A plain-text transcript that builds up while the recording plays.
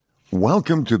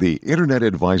Welcome to the Internet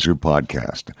Advisor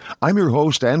Podcast. I'm your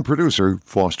host and producer,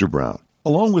 Foster Brown.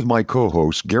 Along with my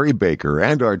co-host, Gary Baker,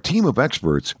 and our team of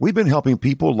experts, we've been helping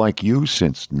people like you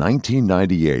since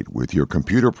 1998 with your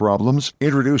computer problems,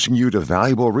 introducing you to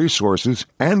valuable resources,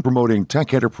 and promoting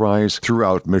tech enterprise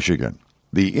throughout Michigan.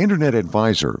 The Internet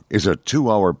Advisor is a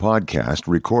 2-hour podcast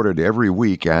recorded every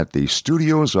week at the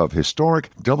studios of historic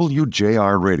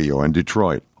WJR Radio in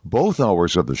Detroit. Both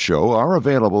hours of the show are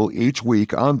available each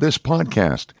week on this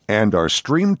podcast and are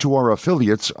streamed to our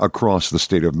affiliates across the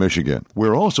state of Michigan.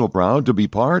 We're also proud to be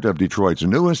part of Detroit's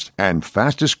newest and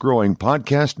fastest-growing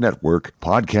podcast network,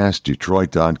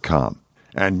 podcastdetroit.com.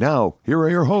 And now, here are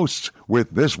your hosts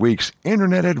with this week's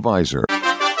Internet Advisor.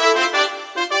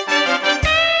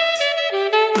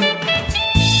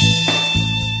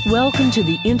 Welcome to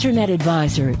the Internet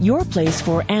Advisor, your place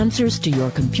for answers to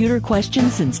your computer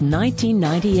questions since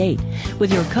 1998,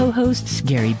 with your co-hosts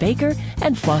Gary Baker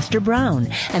and Foster Brown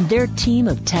and their team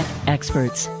of tech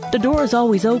experts. The door is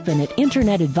always open at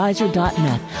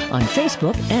internetadvisor.net on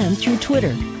Facebook and through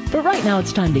Twitter. But right now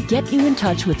it's time to get you in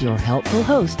touch with your helpful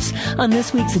hosts on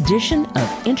this week's edition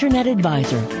of Internet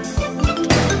Advisor.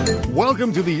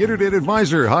 Welcome to the Internet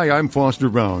Advisor. Hi, I'm Foster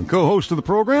Brown, co-host of the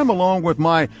program, along with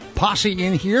my posse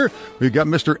in here. We've got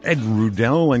Mr. Ed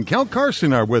Rudell and Cal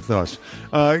Carson are with us.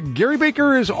 Gary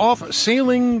Baker is off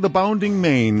sailing the bounding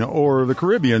main, or the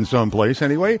Caribbean someplace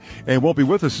anyway, and won't be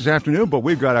with us this afternoon, but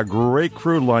we've got a great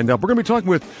crew lined up. We're going to be talking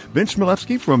with Vince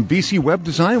Smilewski from BC Web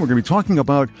Design. We're going to be talking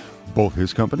about both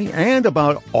his company and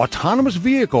about autonomous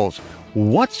vehicles.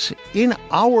 What's in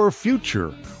our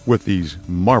future with these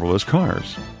marvelous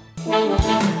cars?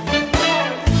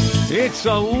 It's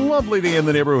a lovely day in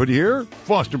the neighborhood here.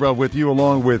 Foster Brown with you,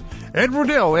 along with Ed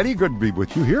Rudell. Eddie, good to be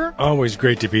with you here. Always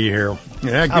great to be here.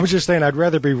 Yeah, I was just saying I'd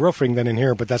rather be roofing than in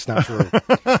here, but that's not true.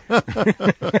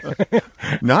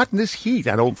 Not in this heat,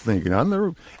 I don't think. On the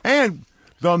roof. And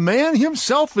the man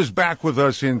himself is back with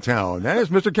us in town. That is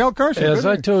Mr. Cal Carson. As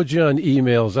I told you on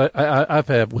emails, I've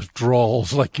had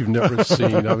withdrawals like you've never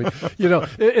seen. I mean,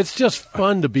 it's just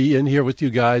fun to be in here with you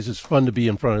guys. It's fun to be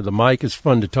in front of the mic. It's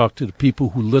fun to talk to the people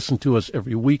who listen to us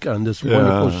every week on this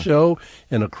wonderful show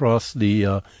and across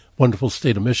the wonderful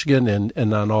state of Michigan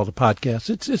and on all the podcasts.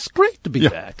 It's great to be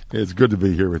back. It's good to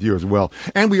be here with you as well.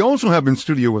 And we also have in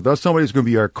studio with us somebody who's going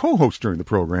to be our co-host during the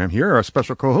program here, our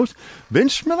special co-host,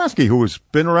 Vince Smilewski, who has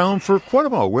been around for quite a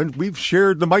while. We've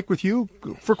shared the mic with you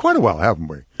for quite a while, haven't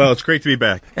we? Well, it's great to be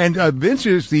back. And Vince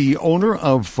is the owner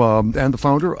of and the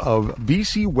founder of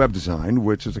BC Web Design,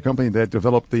 which is a company that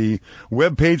developed the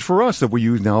web page for us that we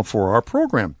use now for our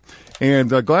program. And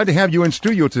glad to have you in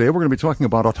studio today. We're going to be talking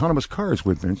about autonomous cars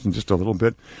with Vince in just a little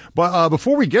bit. But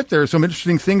before we get there, some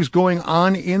interesting things going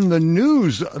on in the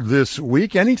news this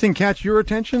week. Anything catch your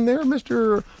attention there,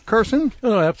 Mr. Carson?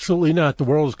 No, absolutely not. The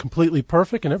world is completely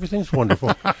perfect and everything's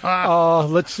wonderful.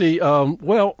 Let's see.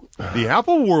 The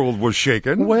Apple world was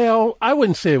shaken. Well, I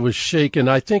wouldn't say it was shaken.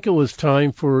 I think it was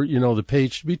time for, the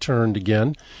page to be turned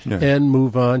again and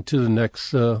move on to the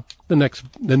next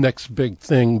big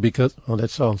thing, because that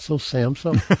sounds so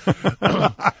Samsung.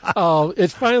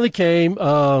 It finally came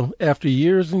after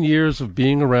years and years of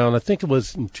being around. I think it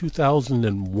was in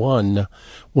 2001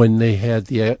 when they had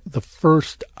the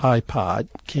first iPod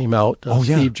came out.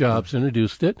 Steve Jobs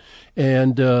introduced it,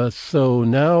 and so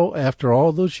now after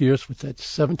all those years, with that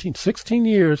 16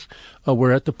 years,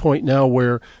 we're at the point now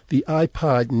where the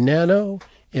iPod Nano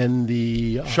and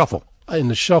the Shuffle. In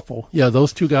the Shuffle,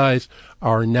 those two guys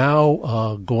are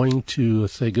now going to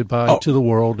say goodbye to the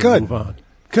world and move on.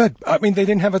 Good. I mean, they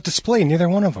didn't have a display, neither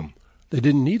one of them. They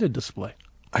didn't need a display.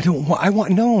 I don't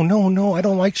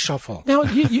like Shuffle. Now,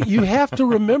 you have to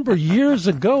remember, years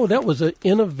ago, that was an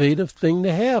innovative thing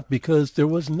to have because there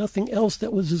was nothing else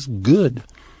that was as good.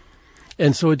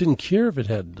 And so it didn't care if it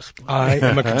had a display. I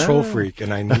am a control freak,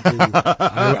 and I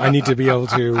need to be able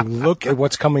to look at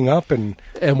what's coming up. And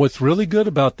what's really good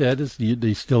about that is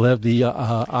they still have the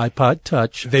iPod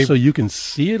Touch, so you can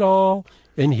see it all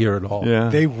and hear it all. Yeah.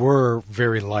 They were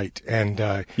very light, and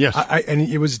yes, and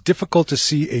it was difficult to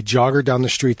see a jogger down the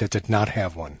street that did not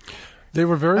have one. They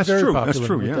were very popular. That's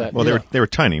true. With that. Well, they were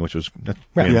tiny, which was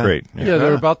great. Yeah, they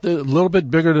were about a little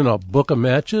bit bigger than a book of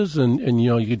matches, and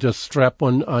you could just strap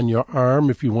one on your arm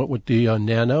if you went with the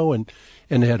Nano, and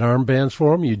they had armbands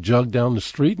for them. You jogged down the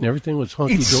street, and everything was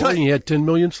hunky-dory, and you had 10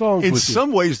 million songs with you. In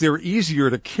some ways, they're easier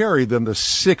to carry than the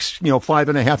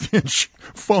 5.5-inch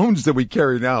phones that we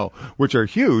carry now, which are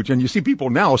huge. And you see people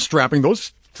now strapping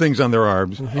those things on their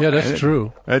arms. Yeah, that's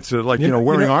true. That's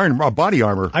wearing body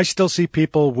armor. I still see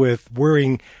people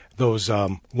wearing those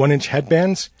 1-inch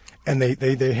headbands, and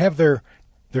they have their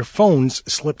their phones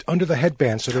slipped under the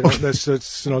headband, so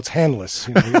it's handless.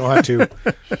 You don't have to.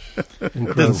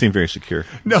 It doesn't seem very secure.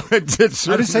 No, it did.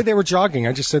 I didn't say they were jogging.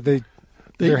 I just said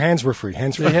their hands were free.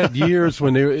 They had years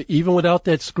when they were, even without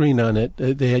that screen on it,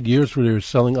 they had years where they were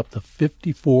selling up to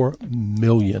 54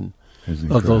 million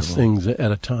of those things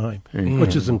at a time,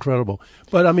 which is incredible.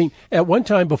 But I mean, at one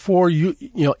time before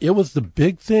it was the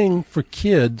big thing for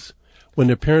kids when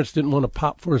their parents didn't want to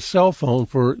pop for a cell phone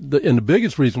and the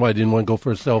biggest reason why I didn't want to go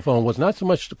for a cell phone was not so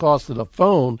much the cost of the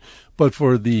phone, but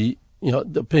for the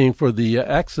paying for the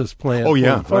access plan. Oh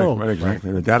yeah, for the phone. Right,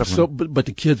 exactly. The data plan. So, but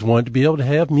the kids wanted to be able to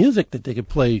have music that they could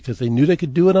play because they knew they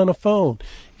could do it on a phone.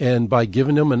 And by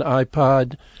giving them an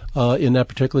iPod, in that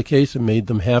particular case, it made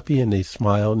them happy, and they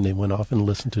smiled, and they went off and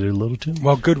listened to their little tune.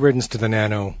 Well, good riddance to the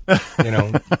Nano.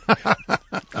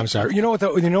 I'm sorry. You know what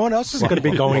else is going to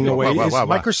be going away is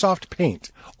Microsoft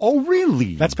Paint. Oh,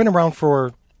 really? That's been around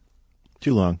for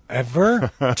too long.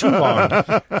 Ever?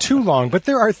 Too long. But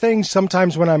there are things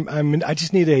sometimes when I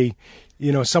just need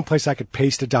someplace I could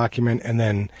paste a document and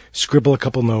then scribble a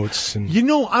couple notes. And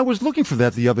I was looking for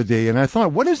that the other day, and I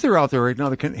thought, what is there out there right now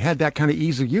that had that kind of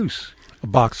ease of use? A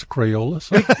box of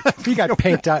Crayolas. You got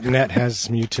Paint.net has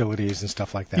some utilities and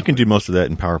stuff like that. You can do most of that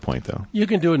in PowerPoint, though. You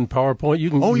can do it in PowerPoint.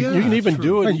 You can. You can even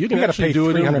do it. You can actually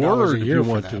do it in Word if you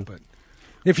want to. But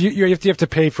if you have to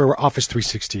pay for Office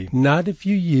 360. Not if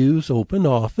you use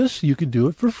OpenOffice. You can do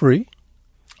it for free.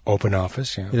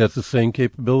 OpenOffice, yeah. It has the same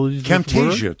capabilities.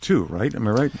 Camtasia too, right? Am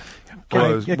I right?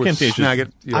 Camtasia.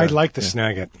 Snagit. Yeah. I like the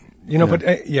Snagit. But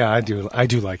I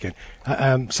do like it.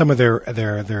 Some of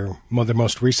their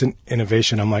most recent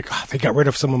innovation, I'm like, they got rid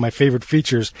of some of my favorite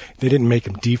features. They didn't make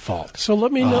them default. So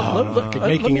let me know.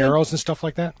 Making arrows and stuff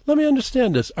like that. Let me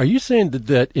understand this. Are you saying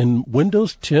that in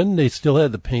Windows 10 they still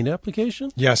had the Paint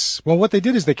application? Yes. Well, what they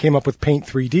did is they came up with Paint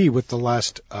 3D with the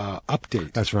last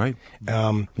update. That's right.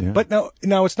 But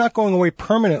now it's not going away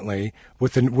permanently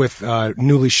with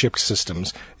newly shipped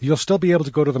systems. You'll still be able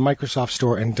to go to the Microsoft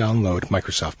Store and download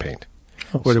Microsoft Paint.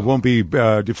 But it won't be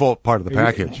default part of the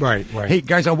package. Right. Hey,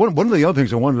 guys, one of the other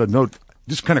things I wanted to note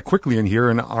just kind of quickly in here,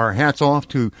 and our hats off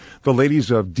to the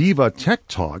ladies of Diva Tech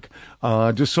Talk.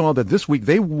 Just saw that this week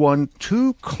they won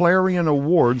 2 Clarion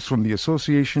Awards from the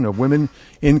Association of Women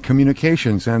in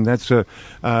Communications, and that's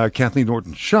Kathleen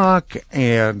Norton-Schock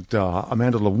and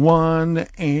Amanda LeWan,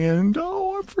 and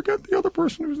I forget the other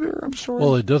person who's there. I'm sorry.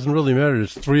 Well, it doesn't really matter.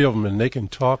 There's 3 of them, and they can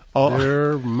talk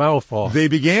their mouth off. They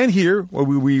began here.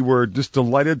 We were just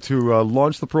delighted to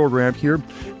launch the program here,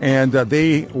 and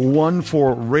they won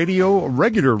for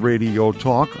regular radio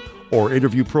talk or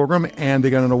interview program, and they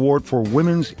got an award for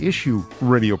Women's Issue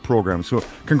Radio program. So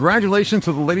congratulations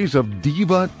to the ladies of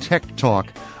Diva Tech Talk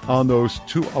on those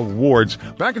 2 awards.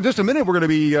 Back in just a minute, we're going to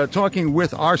be talking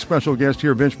with our special guest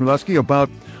here, Vince Milewski, about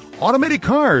automated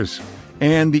cars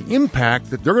and the impact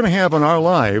that they're going to have on our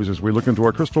lives as we look into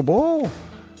our crystal ball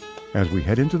as we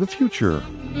head into the future.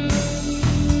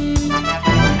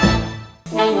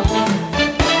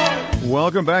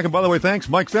 Welcome back. And by the way, thanks,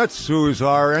 Mike Fetz, who is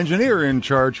our engineer in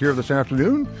charge here this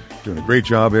afternoon. Doing a great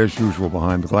job, as usual,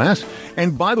 behind the glass.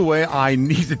 And by the way, I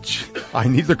need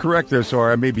to correct this,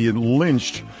 or I may be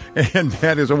lynched. And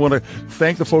that is, I want to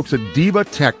thank the folks at Diva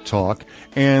Tech Talk,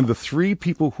 and the 3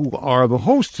 people who are the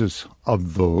hostess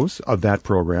of that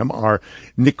program are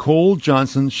Nicole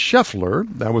Johnson Scheffler,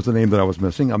 that was the name that I was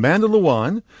missing, Amanda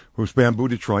LeWan, who's Bamboo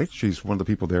Detroit, she's one of the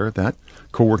people there at that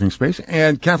co-working space,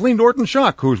 and Kathleen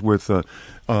Norton-Schock, who's with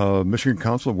Michigan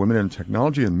Council of Women in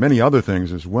Technology and many other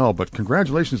things as well. But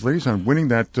congratulations, ladies, on winning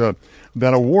that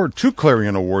award, 2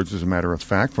 Clarion Awards, as a matter of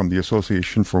fact, from the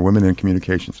Association for Women in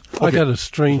Communications. Okay. I got a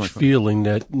strange feeling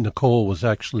that Nicole was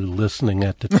actually listening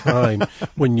at the time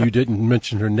when you didn't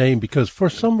mention her name, because for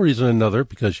some reason or another,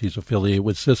 because she's affiliated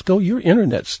with Cisco, your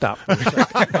internet stopped.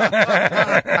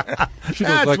 She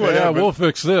was like, we'll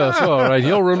fix this. All right,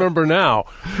 he'll remember now.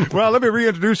 Well, let me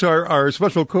reintroduce our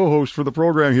special co-host for the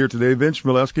program here today, Vince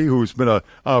Milewski, who's been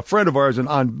a friend of ours and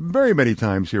on very many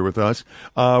times here with us.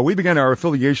 We began our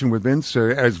affiliation with Vince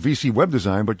as VC Web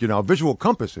Design, but Visual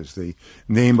Compass is the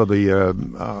name of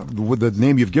the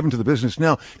name you've given to the business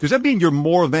now. Does that mean you're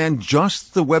more than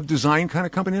just the web design kind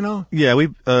of company now? Yeah, we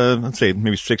let's say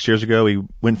maybe 6 years ago we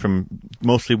went from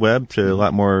mostly web to a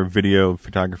lot more video,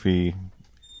 photography.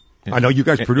 I know you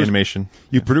guys produce animation.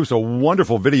 You produce a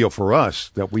wonderful video for us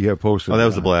that we have posted. Oh, that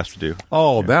was a blast to do.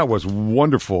 Oh, yeah. That was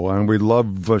wonderful, and we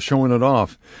love showing it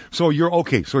off. So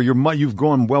you've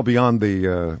gone well beyond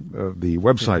the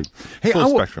website. Yeah. Hey,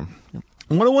 full spectrum.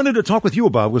 What I wanted to talk with you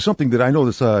about was something that I know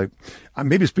this,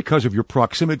 maybe it's because of your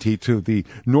proximity to the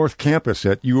North Campus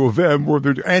at U of M,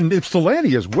 and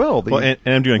Ypsilanti as well. And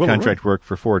I'm doing contract work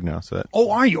for Ford now. So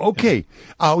are you? Okay.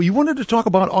 Yeah. You wanted to talk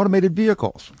about automated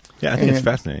vehicles. Yeah, I think it's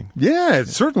fascinating. Yeah, it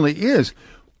certainly is.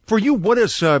 For you, what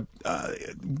is the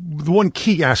one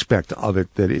key aspect of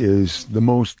it that is the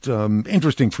most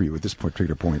interesting for you at this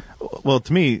particular point? Well,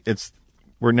 to me,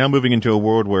 we're now moving into a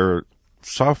world where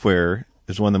software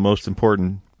is one of the most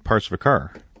important parts of a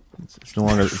car. It's no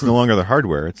longer the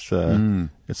hardware. It's the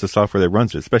software that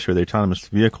runs it, especially with the autonomous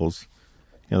vehicles.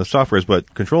 The software is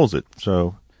what controls it.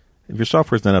 So if your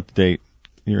software is not up to date,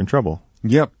 you're in trouble.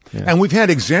 Yep. Yeah. And we've had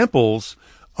examples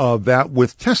of that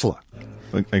with Tesla.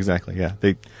 Exactly. Yeah.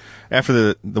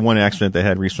 After the one accident they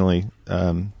had recently,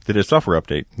 did a software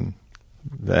update, and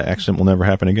the accident will never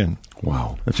happen again.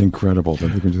 Wow, that's incredible that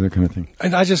they can do that kind of thing.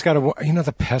 And I just got to,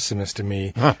 the pessimist in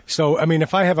me. Huh. So,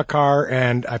 if I have a car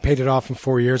and I paid it off in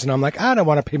 4 years and I'm like, I don't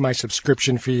want to pay my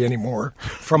subscription fee anymore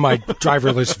for my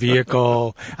driverless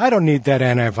vehicle. I don't need that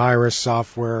antivirus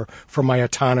software for my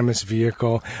autonomous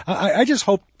vehicle. I just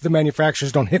hope the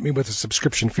manufacturers don't hit me with a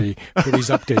subscription fee for these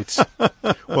updates.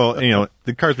 Well,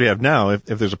 the cars we have now, if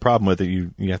there's a problem with it,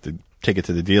 you have to take it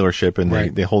to the dealership,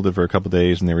 and they hold it for a couple of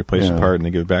days, and they replace the part, and they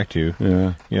give it back to you.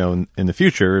 Yeah. In the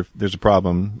future, if there's a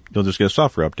problem, you'll just get a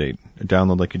software update, a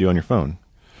download like you do on your phone.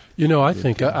 I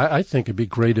think it'd be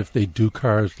great if they do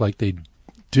cars like they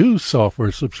do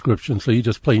software subscriptions. So you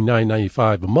just pay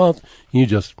 $9.95 a month, and you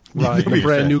just ride a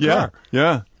brand new car.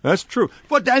 Yeah, that's true.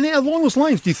 But along those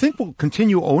lines, do you think we'll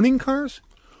continue owning cars?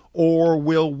 Or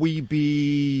will we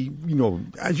be,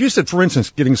 as you said, for instance,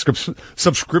 getting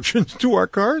subscriptions to our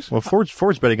cars? Well,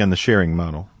 Ford's betting on the sharing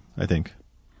model, I think.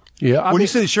 Yeah. When you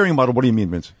say the sharing model, what do you mean,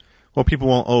 Vince? Well, people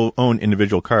won't own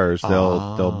individual cars.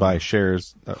 They'll buy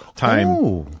shares,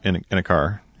 time in a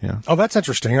car. Yeah. Oh, that's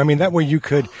interesting. That way you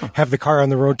could have the car on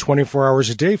the road 24 hours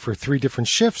a day for 3 different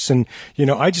shifts. And,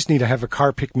 I just need to have a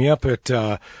car pick me up at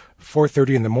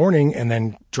 4:30 in the morning and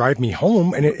then drive me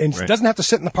home. And it doesn't have to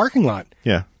sit in the parking lot.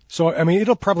 Yeah. So,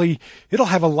 it'll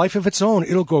have a life of its own.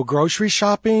 It'll go grocery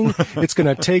shopping. It's going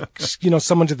to take,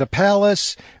 someone to the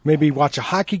palace, maybe watch a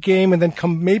hockey game, and then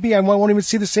maybe I won't even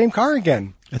see the same car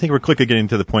again. I think we're quickly getting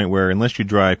to the point where unless you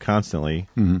drive constantly,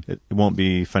 it won't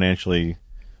be financially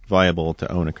viable to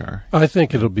own a car. I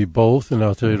think it'll be both, and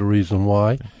I'll tell you the reason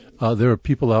why. There are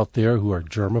people out there who are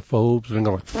germaphobes and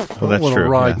going, I want to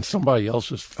ride in somebody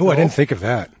else's filth. Oh, I didn't think of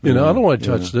that. I don't want to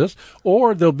touch this.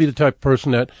 Or they'll be the type of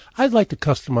person that, I'd like to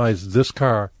customize this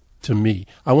car to me.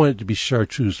 I want it to be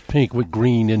chartreuse pink with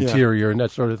green interior and that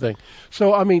sort of thing.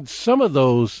 So, some of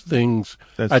those things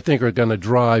I think are going to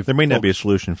drive. There may not be a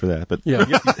solution for that. But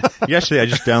yesterday I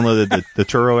just downloaded the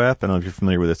Turo app. I don't know if you're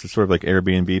familiar with this. It's sort of like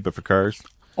Airbnb, but for cars.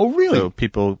 Oh, really? So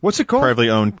people What's it called?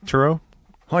 Privately own Turo.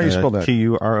 How do you spell that?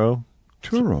 Turo.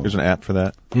 Turo. There's an app for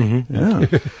that. Mm-hmm.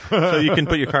 Yeah. So you can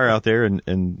put your car out there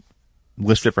and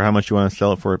list it for how much you want to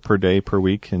sell it for per day, per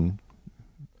week, and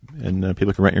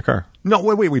people can rent your car. No,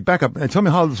 wait, back up and tell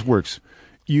me how this works.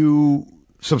 You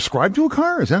subscribe to a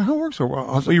car? Is that how it works?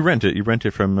 Well, you rent it. You rent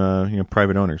it from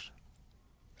private owners.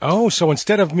 Oh, so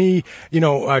instead of me,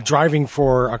 driving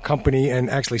for a company and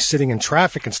actually sitting in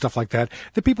traffic and stuff like that,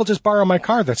 the people just borrow my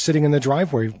car that's sitting in the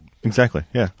driveway. Exactly.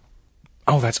 Yeah.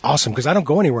 Oh, that's awesome because I don't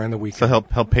go anywhere on the weekend. So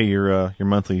help pay your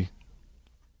monthly.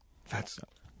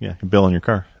 Your bill on your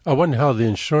car. I wonder how the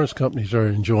insurance companies are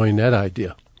enjoying that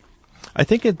idea. I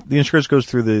think the insurance goes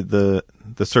through the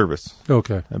service.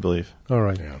 Okay. I believe. All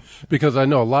right. Yeah. Because I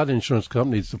know a lot of insurance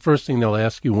companies, the first thing they'll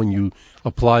ask you when you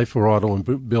apply for auto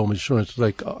and bill insurance is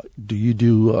like, do you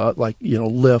do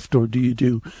Lyft, or do you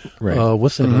do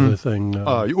what's that other thing?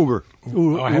 Uber.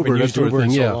 I haven't used Uber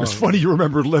in so long. It's funny you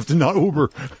remember Lyft and not Uber.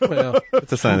 Well,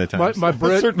 it's a sign of the times. My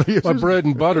bread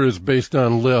and butter is based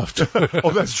on Lyft.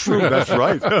 Oh, that's true. That's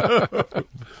right.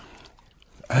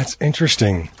 That's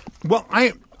interesting. Well,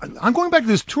 I'm going back to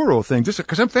this Turo thing just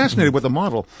because I'm fascinated with the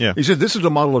model. Yeah. He said this is the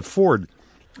model that Ford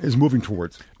is moving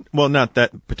towards. Well, not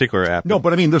that particular app. No,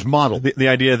 but I mean this model. The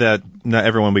idea that not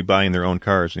everyone will be buying their own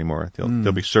cars anymore.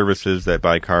 There'll be services that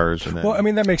buy cars. And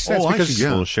then that makes sense because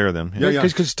people will share them. Yeah.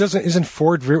 Because isn't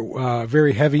Ford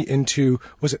very heavy into,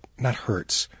 was it not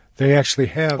Hertz? They actually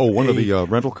have one of the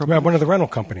rental companies? One of the rental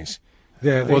companies.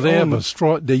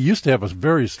 They used to have a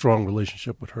very strong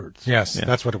relationship with Hertz. Yes,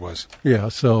 that's what it was. Yeah,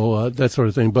 so that sort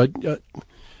of thing. But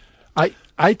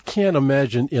I can't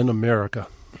imagine in America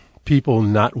people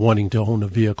not wanting to own a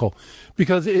vehicle,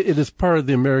 because it is part of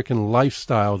the American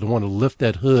lifestyle to want to lift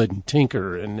that hood and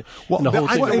tinker and the whole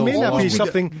thing. It may not be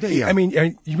something. Yeah. I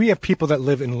mean, we have people that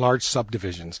live in large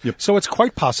subdivisions, Yep. so it's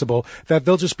quite possible that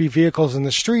there'll just be vehicles in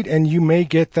the street, and you may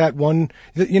get that one.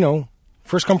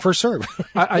 First come, first serve.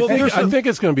 I think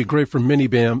it's going to be great for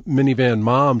minivan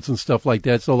moms and stuff like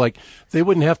that. So, like, they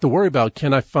wouldn't have to worry about,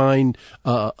 can I find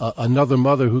another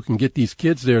mother who can get these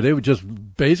kids there? They would just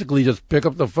basically just pick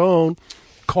up the phone,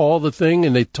 call the thing,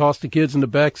 and they toss the kids in the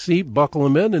back seat, buckle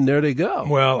them in, and there they go.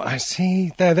 Well, I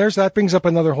see. That brings up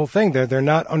another whole thing. They're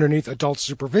not underneath adult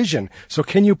supervision. So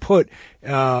can you put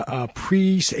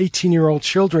pre-18-year-old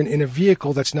children in a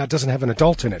vehicle doesn't have an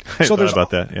adult in it? So there's about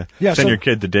that. Yeah. Send your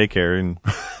kid to daycare and.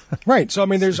 Right. So I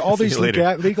mean, there's all these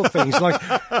legal things.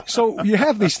 So you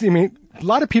have these. I mean, a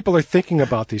lot of people are thinking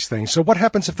about these things. So what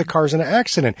happens if the car's in an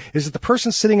accident? Is it the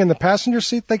person sitting in the passenger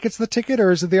seat that gets the ticket, or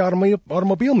is it the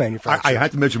automobile manufacturer? I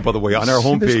had to mention, by the way, on our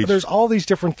homepage, there's all these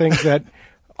different things that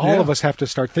all of us have to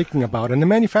start thinking about, and the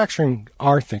manufacturing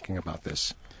are thinking about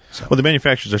this. So. Well, the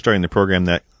manufacturers are starting to program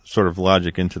that sort of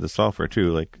logic into the software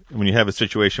too. Like when you have a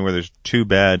situation where there's two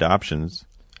bad options,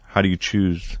 how do you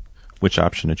choose which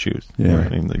option to choose? Yeah. Right? I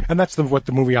mean, and that's what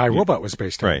the movie I, Robot was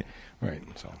based on. Right.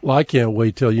 So. Well, I can't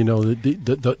wait till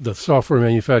the software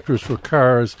manufacturers for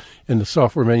cars and the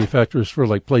software manufacturers for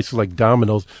like places like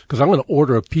Domino's, because I'm going to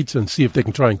order a pizza and see if they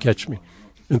can try and catch me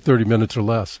in 30 minutes or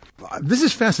less. This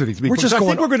is fascinating to me. I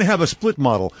think we're going to have a split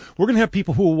model. We're going to have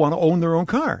people who will want to own their own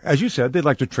car. As you said, they'd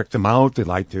like to trick them out. They'd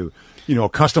like to,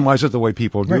 customize it the way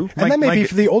people do. Right. And that may be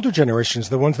for the older generations,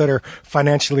 the ones that are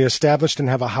financially established and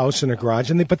have a house and a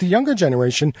garage. But the younger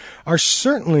generation are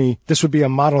certainly, this would be a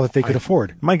model that they could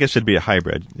afford. My guess would be a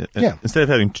hybrid. Yeah. Instead of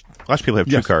having, lots of people have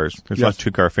two cars. There's lots of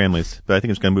two-car families. But I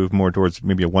think it's going to move more towards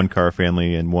maybe a one-car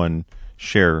family and one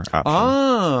share option.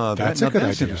 Ah, that's a good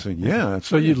idea. Interesting. Yeah.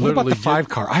 So you what about the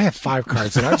 5-car? I have 5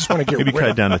 cars, and I just want to get maybe rid cut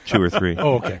of it down to 2 or 3.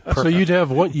 Oh, okay. Perfect. So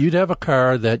you'd have a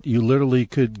car that you literally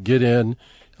could get in,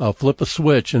 flip a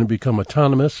switch, and it become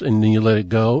autonomous, and then you let it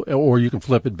go, or you can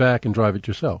flip it back and drive it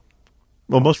yourself.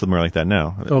 Well, most of them are like that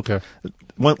now. Okay.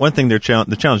 One thing the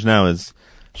challenge now is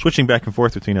switching back and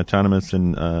forth between autonomous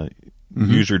and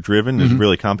user-driven is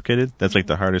really complicated. That's like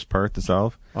the hardest part to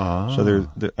solve. So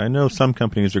I know some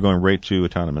companies are going right to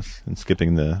autonomous and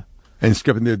skipping the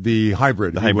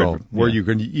hybrid, where you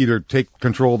can either take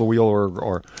control of the wheel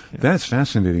or That's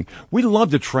fascinating. We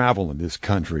love to travel in this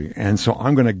country, and so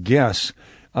I'm going to guess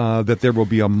that there will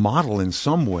be a model in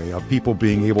some way of people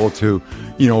being able to,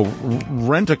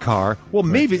 rent a car. Well,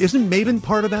 isn't Maven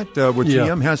part of that? Where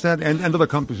GM has that, and other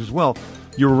companies as well.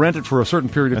 You rent it for a certain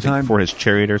period of time. Ford has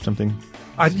Chariot or something.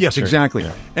 Yes, exactly.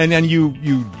 Yeah. And then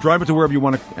you drive it to wherever you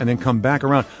want to, and then come back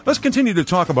around. Let's continue to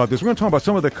talk about this. We're going to talk about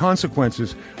some of the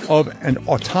consequences of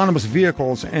autonomous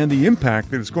vehicles and the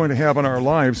impact that it's going to have on our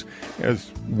lives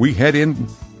as we head in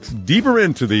deeper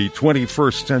into the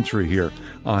 21st century here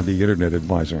on the Internet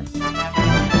Advisor.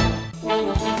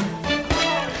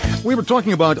 We were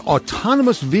talking about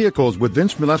autonomous vehicles with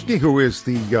Vince Milewski, who is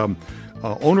the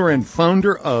owner and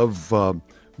founder of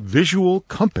Visual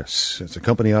Compass. It's a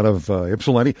company out of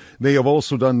Ypsilanti. They have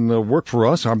also done work for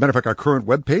us. As a matter of fact, our current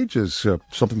webpage is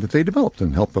something that they developed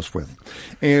and helped us with.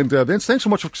 And Vince, thanks so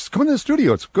much for coming to the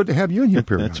studio. It's good to have you in here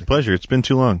periodically. It's a pleasure. It's been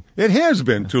too long. It has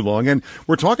been too long. And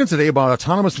we're talking today about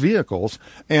autonomous vehicles.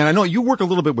 And I know you work a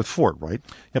little bit with Ford, right?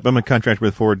 Yep, I'm a contractor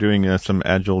with Ford doing some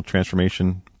agile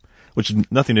transformation, which is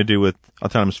nothing to do with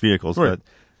autonomous vehicles, but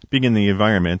being in the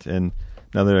environment. And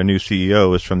now that our new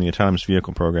CEO is from the autonomous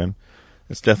vehicle program,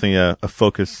 it's definitely a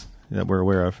focus that we're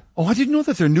aware of. Oh, I didn't know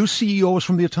that their new CEO is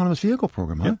from the autonomous vehicle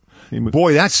program, huh? Yep.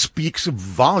 Boy, that speaks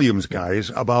volumes, guys,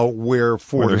 about where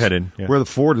they're headed. Yeah. Where the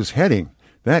Ford is heading.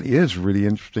 That is really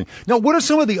interesting. Now, what are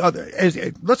some of the other,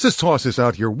 let's just toss this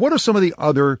out here. What are some of the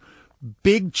other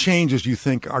big changes you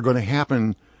think are going to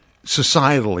happen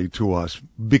societally to us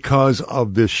because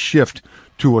of this shift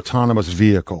to autonomous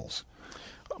vehicles?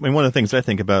 I mean, one of the things I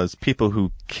think about is people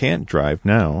who can't drive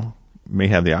now may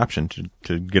have the option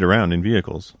to get around in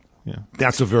vehicles. Yeah,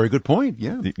 that's a very good point.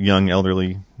 Yeah, the young,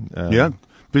 elderly.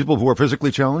 People who are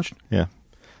physically challenged. Yeah,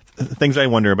 things I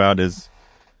wonder about is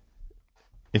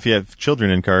if you have children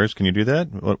in cars, can you do that?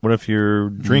 What if you're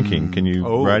drinking? Can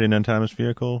you ride an autonomous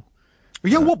vehicle?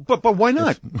 Yeah, well, but why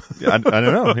not? I don't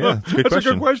know. Yeah, it's a good That's question.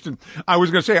 a good question. I was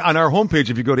going to say, on our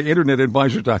homepage, if you go to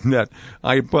internetadvisor.net,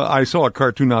 I saw a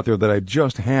cartoon out there that I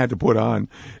just had to put on,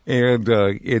 and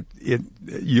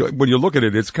when you look at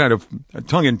it, it's kind of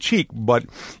tongue in cheek, but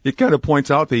it kind of points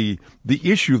out the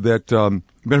issue that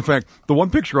Matter of fact, the one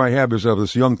picture I have is of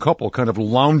this young couple kind of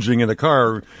lounging in a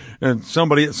car, and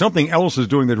something else is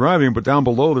doing the driving, but down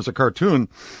below there's a cartoon,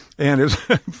 and there's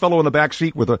a fellow in the back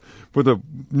seat with a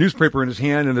newspaper in his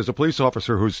hand, and there's a police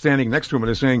officer who's standing next to him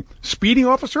and is saying, "Speeding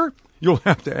officer? You'll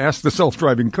have to ask the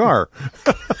self-driving car."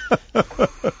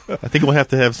 I think we'll have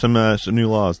to have some new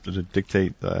laws to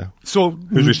dictate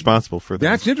who's responsible for that.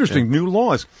 That's interesting. Yeah. New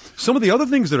laws. Some of the other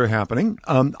things that are happening,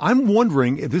 I'm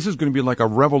wondering if this is going to be like a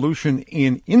revolution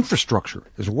in infrastructure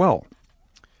as well.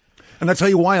 And I'll tell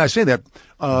you why I say that.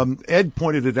 Ed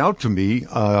pointed it out to me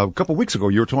a couple of weeks ago.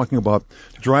 You were talking about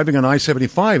driving on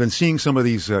I-75 and seeing some of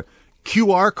these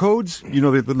QR codes. You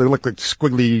know, they look like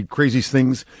squiggly, crazy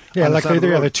things. Yeah, like they're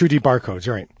the 2D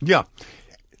barcodes, right? Yeah.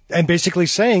 And basically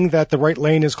saying that the right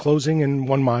lane is closing in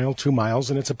 1 mile, 2 miles,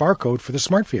 and it's a barcode for the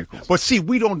smart vehicles. But see,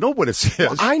 we don't know what it says.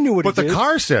 Well, I knew what it did. But the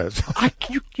car says.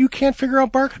 You can't figure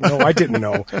out barcode? No, I didn't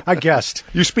know. I guessed.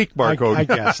 You speak barcode. I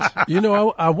guessed. You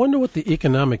know, I wonder what the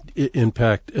economic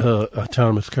impact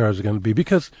autonomous cars are going to be,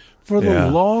 because for the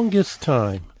longest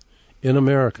time in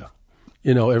America,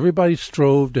 you know, everybody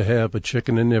strove to have a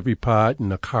chicken in every pot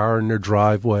and a car in their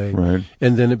driveway. Right.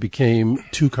 And then it became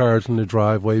 2 cars in the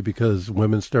driveway because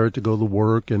women started to go to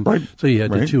work. And so you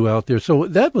had the 2 out there. So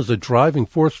that was a driving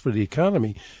force for the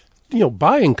economy. You know,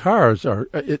 buying cars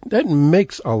that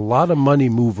makes a lot of money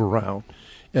move around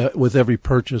with every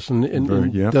purchase.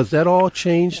 And does that all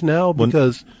change now?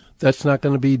 Because that's not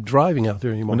going to be driving out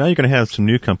there anymore. Well, now you're going to have some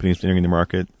new companies entering the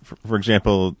market. For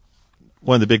example,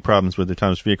 one of the big problems with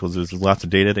autonomous vehicles is there's lots of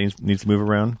data that needs to move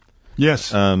around. Yes.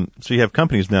 So you have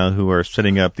companies now who are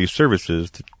setting up these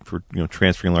services for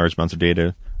transferring large amounts of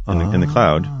data in the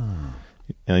cloud.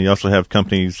 And you also have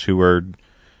companies who are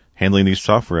handling these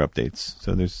software updates.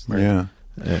 So there's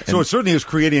so it certainly is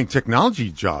creating technology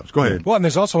jobs. Go ahead. Well, and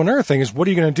there's also another thing: is what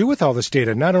are you going to do with all this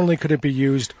data? Not only could it be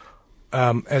used,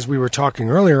 as we were talking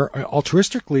earlier,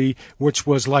 altruistically, which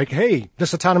was like, hey,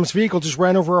 this autonomous vehicle just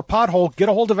ran over a pothole. Get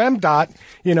a hold of MDOT,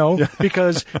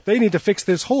 because they need to fix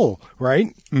this hole,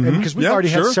 right? Mm-hmm. And because we've already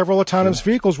had several autonomous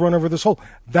vehicles run over this hole.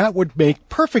 That would make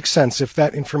perfect sense if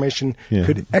that information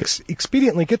could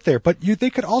expediently get there. But they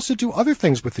could also do other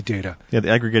things with the data. Yeah, the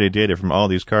aggregated data from all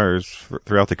these cars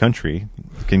throughout the country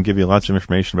can give you lots of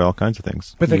information about all kinds of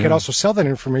things. But they could also sell that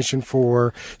information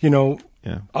for,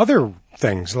 other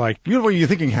things like you're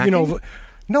thinking hacking?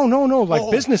 No,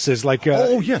 like businesses like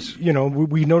yes.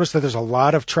 We noticed that there's a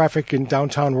lot of traffic in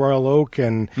downtown Royal Oak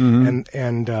and I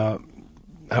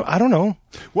don't know.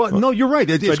 Well, no, you're right.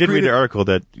 I did read an article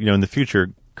that in the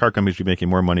future car companies will be making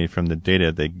more money from the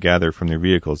data they gather from their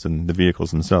vehicles than the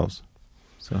vehicles themselves.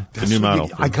 So it's a new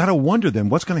model. I gotta wonder then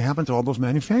what's going to happen to all those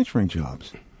manufacturing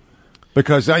jobs.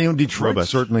 Because Detroit robots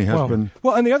certainly has been.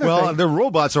 Well, and the other thing, the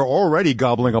robots are already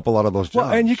gobbling up a lot of those jobs.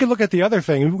 Well, and you can look at the other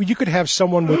thing. You could have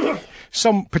someone with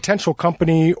some potential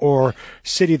company or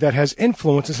city that has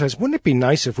influence and says, wouldn't it be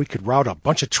nice if we could route a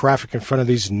bunch of traffic in front of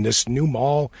this new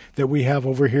mall that we have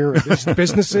over here, these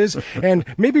businesses, and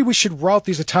maybe we should route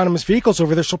these autonomous vehicles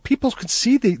over there so people could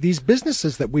see these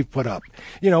businesses that we've put up,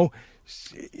 And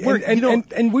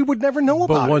we would never know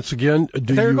about it. But once again,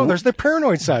 there's the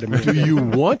paranoid side of me. Do you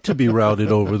want to be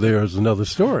routed over there is another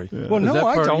story. Yeah. Well, no,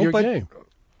 I don't.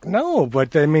 No,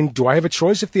 but I mean, do I have a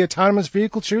choice if the autonomous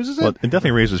vehicle chooses it? Well, it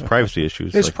definitely raises privacy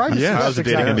issues. There's privacy. How's the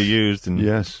data going to be used and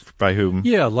by whom?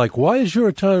 Yeah, like why is your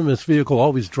autonomous vehicle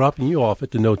always dropping you off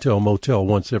at the no-tell motel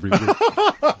once every week?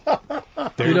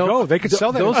 There you go. They could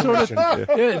sell that information.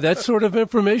 That sort of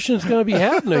information is going to be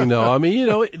happening, though. I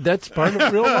mean, that's part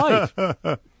of real life.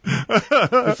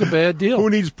 It's a bad deal. Who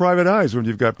needs private eyes when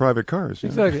you've got private cars?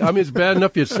 Exactly. I mean, it's bad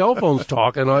enough your cell phone's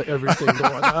talking, everything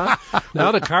going on.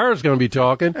 Now the car is going to be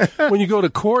talking. When you go to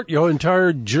court, your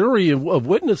entire jury of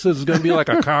witnesses is going to be like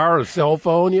a car, a cell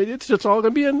phone. It's just all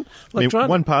going to be in electronic.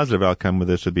 One positive outcome with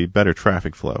this would be better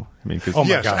traffic flow. I mean, because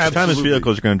autonomous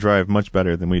vehicles are going to drive much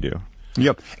better than we do.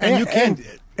 Yep.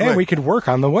 And we could work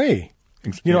on the way.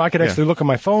 I could actually look at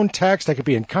my phone, text. I could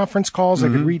be in conference calls. I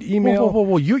could read email.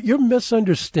 Whoa. You're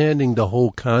misunderstanding the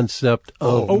whole concept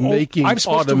of making I'm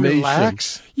supposed automation. To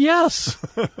relax? Yes.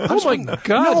 Oh, my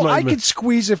God. No, I could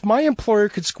squeeze, if my employer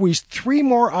could squeeze 3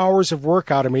 more hours of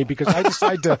work out of me because I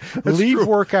decide to leave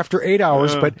work after 8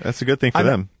 hours. But that's a good thing for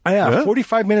them.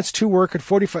 45 minutes to work at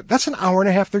 45. That's an hour and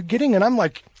a half they're getting. And I'm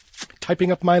like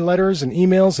typing up my letters and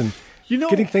emails and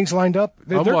getting things lined up.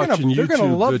 I'm watching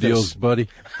YouTube love videos, buddy.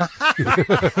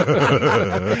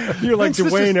 You're like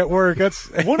Dwayne at work.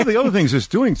 That's one of the other things it's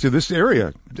doing to this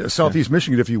area, Southeast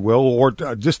Michigan, if you will, or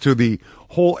just to the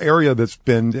whole area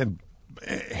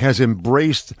has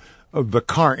embraced the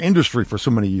car industry for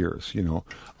so many years,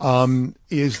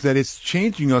 is that it's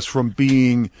changing us from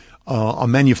being a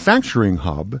manufacturing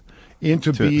hub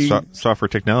into being software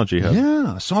technology hub.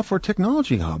 Yeah, software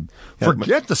technology hub.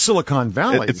 Forget the Silicon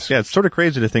Valley. It's sort of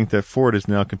crazy to think that Ford is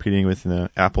now competing with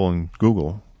Apple and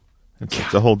Google.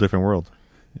 It's a whole different world.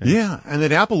 Yeah, and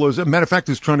that Apple is, as a matter of fact,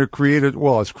 is trying to create it.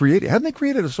 Well, haven't they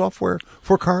created a software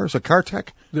for cars, a car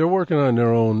tech? They're working on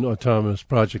their own autonomous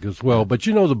project as well. But,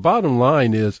 the bottom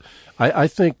line is I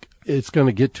think it's going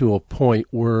to get to a point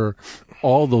where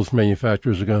all those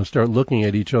manufacturers are going to start looking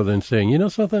at each other and saying, you know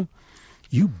something?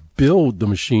 You build the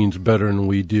machines better than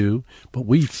we do, but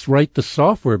we write the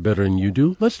software better than you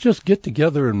do. Let's just get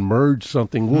together and merge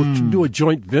something. We'll do a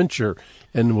joint venture,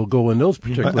 and we'll go in those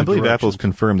particular I believe directions. Apple's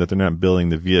confirmed that they're not building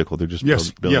the vehicle. They're just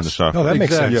building the software. No, that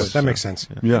makes Exactly. sense. Yes. That makes sense.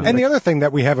 Yeah. And the other thing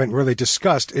that we haven't really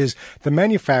discussed is the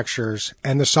manufacturers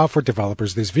and the software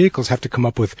developers, these vehicles have to come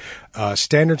up with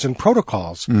standards and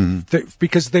protocols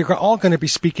because they're all going to be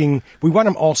speaking, we want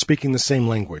them all speaking the same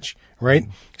language, right?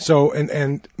 So,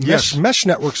 and mesh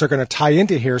networks are going to tie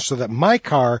into here so that my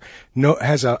car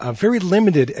has a very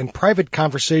limited and private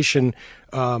conversation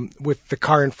with the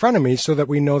car in front of me so that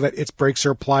we know that its brakes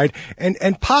are applied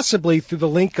and possibly through the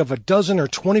link of a dozen or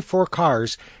 24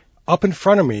 cars up in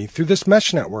front of me through this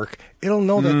mesh network, it'll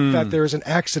know that there is an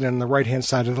accident on the right-hand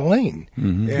side of the lane.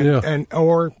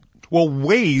 Well,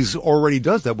 Waze already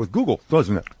does that with Google,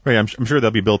 doesn't it? Right, I'm sure they'll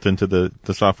be built into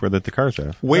the software that the cars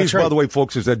have. Waze, by the way,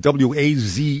 folks, is that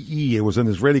WAZE. It was an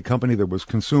Israeli company that was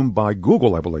consumed by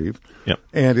Google, I believe. Yep.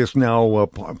 And it's now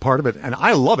part of it. And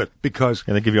I love it because...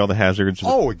 And they give you all the hazards.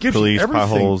 It gives police, you everything.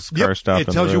 potholes, car stops.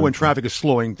 It tells you when traffic is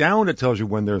slowing down. It tells you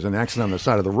when there's an accident on the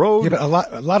side of the road. Yeah, but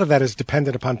a lot of that is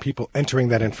dependent upon people entering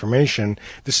that information.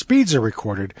 The speeds are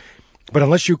recorded, but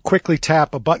unless you quickly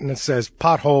tap a button that says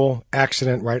pothole,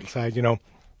 accident, right side,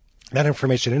 that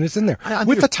information, and it's in there.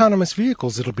 With autonomous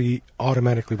vehicles, it'll be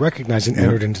automatically recognized and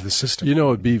entered into the system.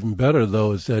 It'd be even better,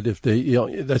 though, is that if they,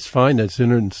 that's fine, that's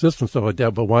entered in the system, stuff like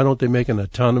that, but why don't they make an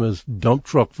autonomous dump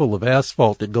truck full of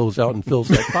asphalt that goes out and fills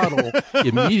that pothole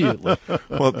immediately?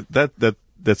 Well,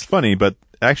 that's funny, but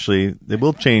actually, it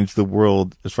will change the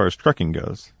world as far as trucking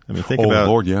goes. I mean, think about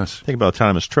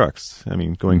autonomous trucks. I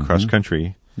mean, going cross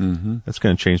country. Mm-hmm. That's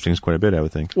going to change things quite a bit, I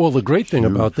would think. Well, the great thing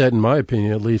about that, in my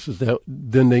opinion at least, is that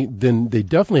then they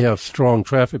definitely have strong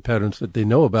traffic patterns that they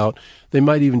know about. They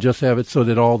might even just have it so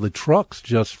that all the trucks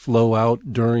just flow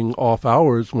out during off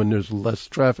hours when there's less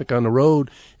traffic on the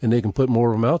road, and they can put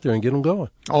more of them out there and get them going.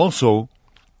 Also,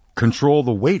 control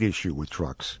the weight issue with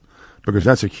trucks, because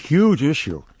that's a huge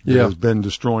issue that has been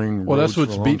destroying roads that's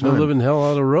what's beating the living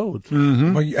hell out of roads.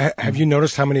 Mm-hmm. Well, have you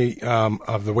noticed how many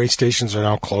of the weigh stations are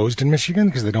now closed in Michigan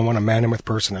because they don't want to man them with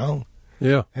personnel?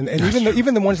 Yeah, and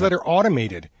even the ones that are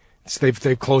automated,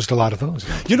 they've closed a lot of those.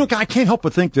 I can't help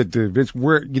but think that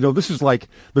this is like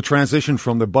the transition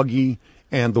from the buggy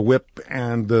and the whip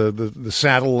and the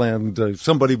saddle and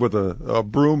somebody with a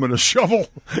broom and a shovel.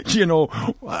 It's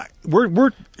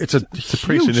a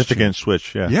pretty significant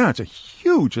switch. Yeah,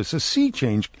 it's a sea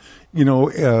change.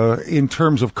 In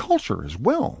terms of culture as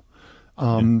well.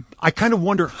 I kind of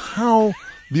wonder how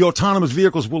the autonomous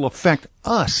vehicles will affect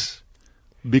us.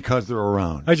 Because they're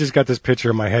around. I just got this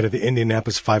picture in my head of the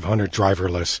Indianapolis 500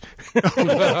 driverless.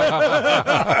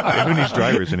 Who needs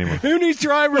drivers anymore? Who needs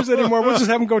drivers anymore? We'll just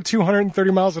have them go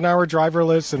 230 miles an hour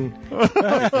driverless and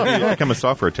become a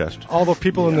software test. All the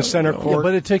people in the center court. Yeah,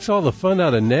 but it takes all the fun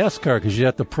out of NASCAR because you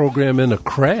have to program in a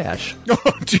crash. Oh,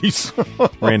 jeez.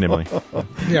 Randomly.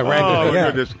 Yeah, randomly.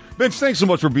 Oh, goodness. Vince, thanks so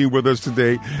much for being with us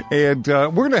today. And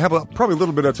we're going to have probably a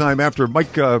little bit of time after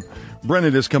Mike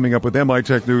Brennan is coming up with MI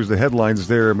Tech News, the headlines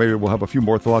there. Maybe we'll have a few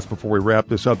more thoughts before we wrap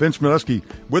this up. Vince Mileski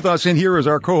with us in here as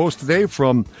our co-host today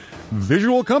from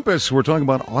Visual Compass. We're talking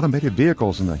about automated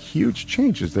vehicles and the huge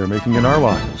changes they're making in our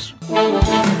lives.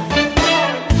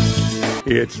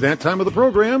 It's that time of the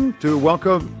program to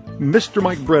welcome Mr.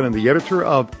 Mike Brennan, the editor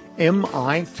of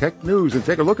MI Tech News, and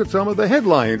take a look at some of the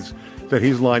headlines that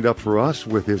he's lined up for us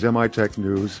with his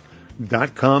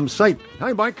mitechnews.com site.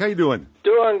 Hi, Mike. How you doing?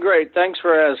 Doing great. Thanks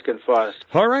for asking, Foss.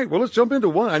 All right. Well, let's jump into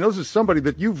one. I know this is somebody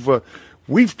that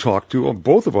we've talked to,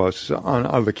 both of us, on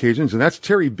occasions, and that's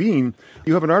Terry Bean.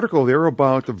 You have an article there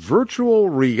about the virtual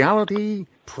reality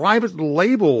private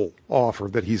label offer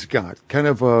that he's got, kind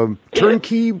of a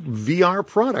turnkey VR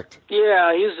product.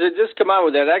 Yeah, he's just come out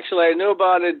with that. Actually, I knew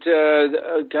about it,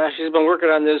 he's been working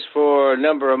on this for a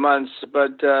number of months,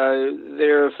 but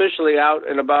they're officially out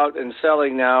and about and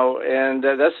selling now, and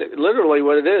that's literally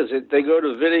what it is. They go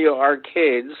to video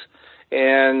arcades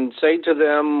and say to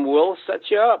them, we'll set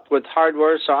you up with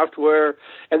hardware, software,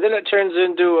 and then it turns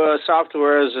into a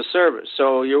software as a service.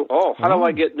 So how do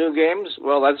I get new games?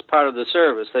 Well, that's part of the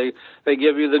service. They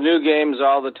give you the new games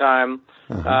all the time.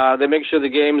 They make sure the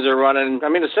games are running. I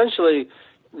mean, essentially,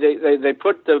 they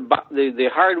put the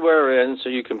hardware in so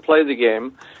you can play the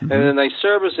game, and then they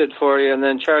service it for you and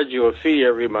then charge you a fee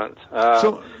every month.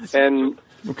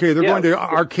 Okay, they're going to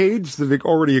arcades that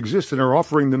already exist and are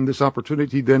offering them this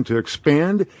opportunity then to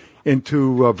expand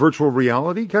into virtual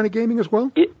reality kind of gaming as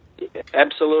well?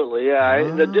 Absolutely, yeah.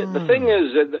 The thing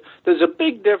is that there's a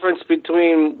big difference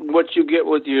between what you get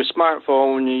with your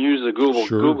smartphone when you use the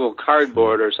Google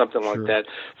Cardboard or something like that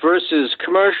versus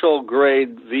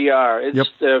commercial-grade VR.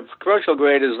 Commercial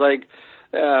grade is like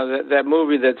that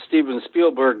movie that Steven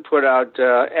Spielberg put out,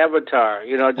 Avatar,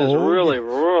 really,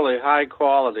 really high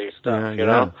quality stuff, you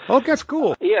know? Oh, that's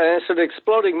cool. Yeah, it's an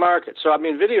exploding market. So, I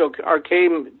mean, video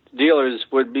arcade dealers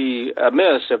would be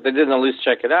amiss if they didn't at least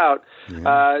check it out.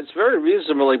 It's very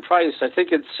reasonably priced. I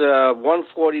think it's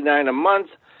 $149 a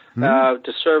month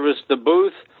to service the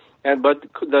booth, but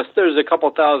there's a couple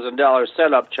 $1,000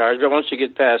 setup charge. But once you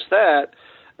get past that,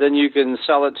 then you can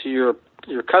sell it to your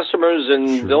customers,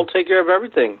 and they'll take care of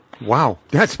everything. Wow,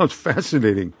 that sounds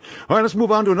fascinating. All right, let's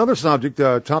move on to another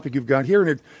topic you've got here, and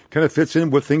it kind of fits in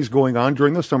with things going on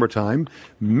during the summertime.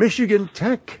 Michigan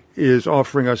Tech is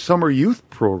offering a summer youth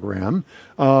program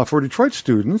for Detroit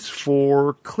students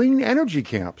for clean energy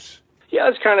camps. Yeah,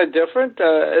 it's kind of different.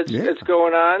 It's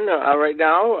going on right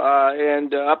now,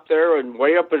 and up there and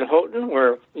way up in Houghton,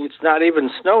 where it's not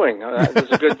even snowing. That's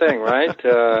a good thing, right?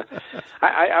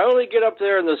 I only get up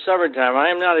there in the summertime. I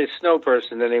am not a snow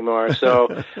person anymore. So,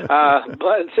 but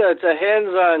it's a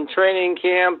hands-on training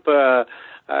camp.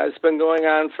 It's been going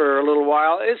on for a little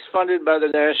while. It's funded by the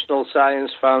National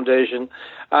Science Foundation.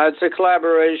 It's a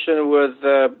collaboration with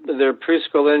their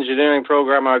preschool engineering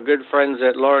program, our good friends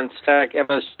at Lawrence Tech,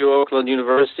 MSU, Oakland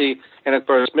University, and, of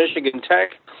course, Michigan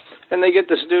Tech. And they get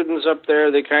the students up there.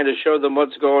 They kind of show them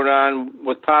what's going on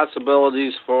with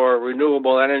possibilities for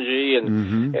renewable energy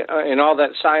and all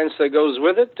that science that goes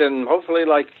with it. And hopefully,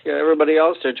 like everybody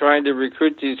else, they're trying to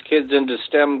recruit these kids into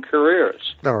STEM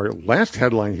careers. Our last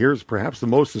headline here is perhaps the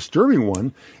most disturbing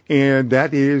one, and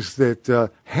that is that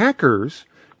hackers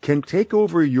can take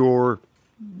over your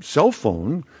cell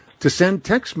phone to send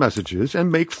text messages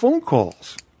and make phone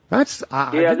calls. I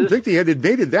didn't think they had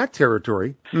invaded that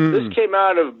territory. This came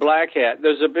out of Black Hat.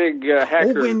 There's a big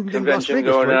hacker convention Vegas,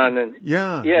 going on in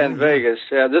Vegas.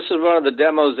 This is one of the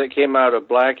demos that came out of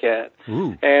Black Hat.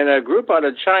 And a group out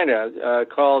of China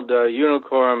called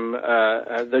Unicorn,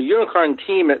 the Unicorn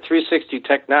team at 360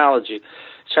 Technology,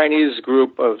 Chinese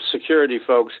group of security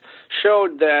folks,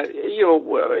 showed that,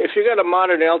 if you got a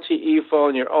modern LTE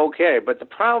phone, you're okay. But the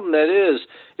problem is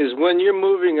when you're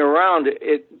moving around,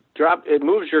 it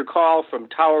moves your call from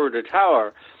tower to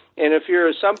tower. And if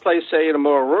you're someplace, say, in a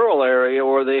more rural area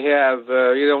where they have,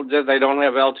 they don't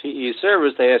have LTE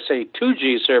service, they have, say,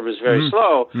 2G service very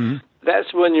slow,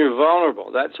 that's when you're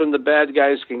vulnerable. That's when the bad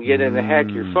guys can get in and hack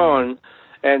your phone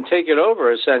and take it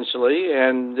over, essentially,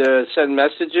 and send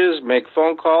messages, make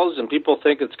phone calls, and people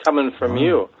think it's coming from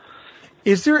you.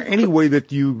 Is there any way that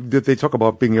they talk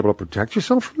about being able to protect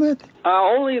yourself from that?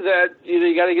 Only that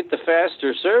you got to get the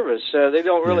faster service. They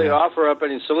don't really offer up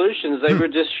any solutions. They were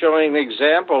just showing an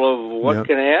example of what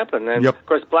can happen. And of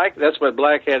course, that's what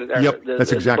Black Hat,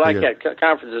 Black Hat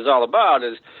conference is all about.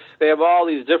 Is they have all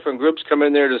these different groups come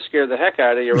in there to scare the heck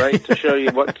out of you, right? To show you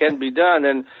what can be done.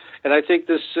 And I think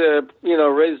this,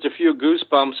 raised a few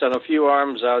goosebumps on a few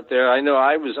arms out there. I know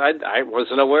I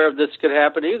wasn't aware of this could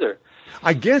happen either.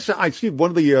 I guess I see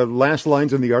one of the last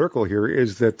lines in the article here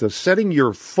is that setting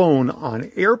your phone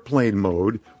on airplane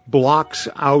mode blocks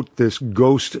out this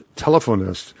ghost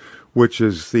telephonist, which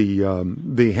is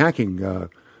the hacking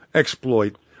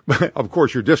exploit. Of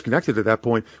course, you're disconnected at that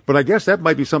point, but I guess that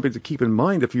might be something to keep in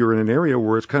mind if you're in an area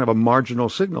where it's kind of a marginal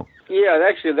signal. Yeah,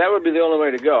 actually, that would be the only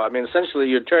way to go. I mean, essentially,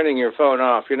 you're turning your phone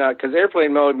off. You're not, because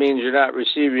airplane mode means you're not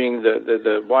receiving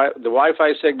the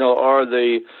Wi-Fi signal or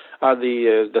the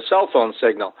cell phone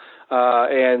signal.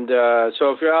 So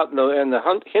if you're out in the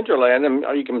hinterland,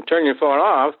 you can turn your phone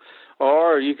off,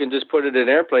 or you can just put it in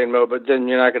airplane mode, but then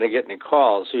you're not going to get any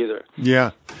calls either.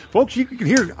 Yeah. Folks, you can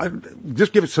hear,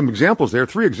 just give us some examples there,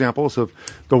 3 examples of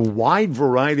the wide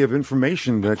variety of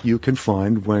information that you can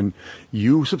find when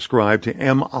you subscribe to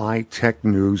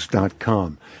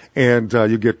mitechnews.com. And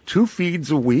you get 2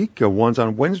 feeds a week. One's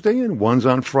on Wednesday and one's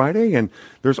on Friday. And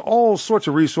there's all sorts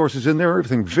of resources in there,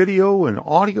 everything video and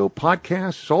audio,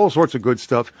 podcasts, all sorts of good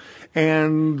stuff.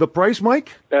 And the price,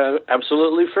 Mike?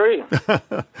 Absolutely free.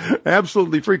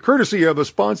 Absolutely free, courtesy of the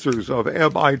sponsors of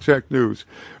MI Tech News.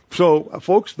 So,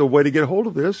 folks, the way to get a hold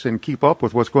of this and keep up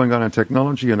with what's going on in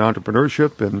technology and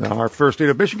entrepreneurship in our fair state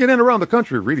of Michigan and around the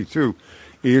country, really, too,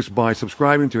 is by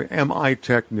subscribing to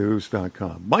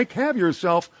mitechnews.com. Mike, have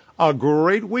yourself a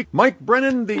great week. Mike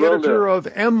Brennan, the editor of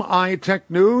MI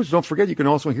Tech News. Don't forget, you can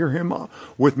also hear him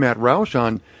with Matt Roush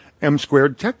on M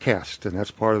Squared TechCast, and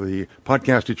that's part of the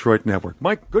Podcast Detroit Network.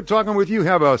 Mike, good talking with you.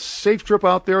 Have a safe trip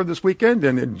out there this weekend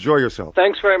and enjoy yourself.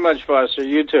 Thanks very much, Foster.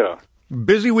 You too.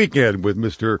 Busy weekend with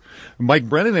Mr. Mike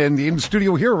Brennan, and in the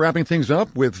studio here, wrapping things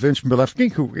up with Vince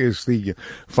Milewski, who is the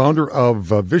founder of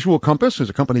Visual Compass, is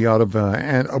a company out of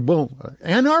Ann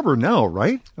Arbor now,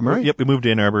 right? Am I right? Yep, we moved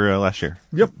to Ann Arbor last year.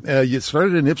 Yep, you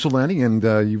started in Ypsilanti, and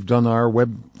you've done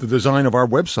the design of our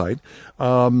website,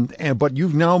 but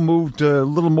you've now moved a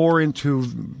little more into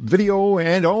video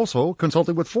and also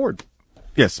consulting with Ford.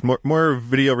 Yes, more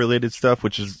video-related stuff,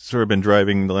 which has sort of been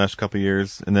driving the last couple of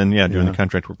years. And then, doing the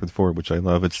contract work with Ford, which I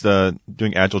love. It's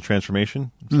doing agile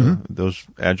transformation. So those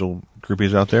agile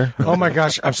groupies out there. Oh, my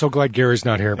gosh. I'm so glad Gary's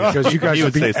not here because you guys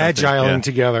would be agiling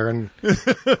together. And he's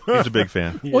a big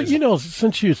fan. Well,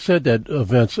 since you said that,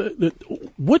 Vince,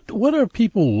 what are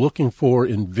people looking for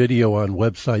in video on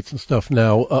websites and stuff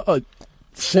now?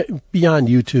 Beyond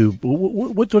YouTube,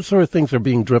 what sort of things are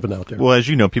being driven out there? Well, as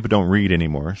you know, people don't read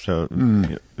anymore, so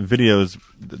video is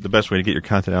the best way to get your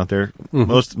content out there.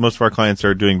 Most of our clients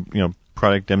are doing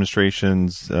product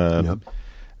demonstrations,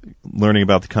 learning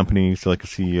about the company. So, like a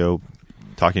CEO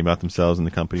talking about themselves and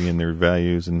the company and their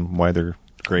values and why they're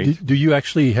great. Do you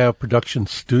actually have production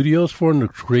studios for them to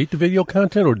create the video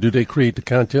content, or do they create the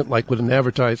content like with an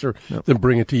advertiser, then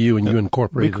bring it to you and you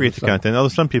incorporate it? We create the content. Although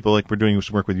some people, like we're doing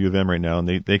some work with U of M right now,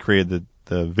 and they created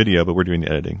the video, but we're doing the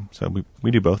editing. So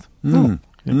we do both.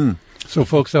 So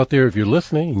folks out there, if you're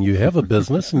listening and you have a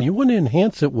business and you want to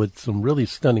enhance it with some really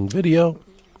stunning video,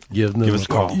 give us a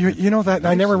call. You know that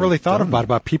I never really thought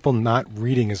about people not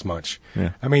reading as much.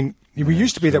 Yeah. I mean, we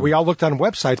used to be that we all looked on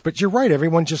websites, but you're right.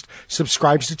 Everyone just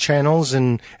subscribes to channels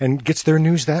and gets their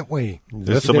news that way.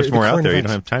 There's so much more out there. You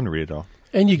don't have time to read it all.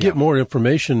 And you get more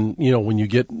information, when you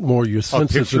get more your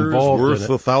senses involved worth in it.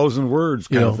 1,000 words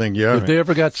kind of thing, yeah. If they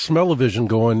ever got smell-o-vision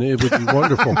going, it would be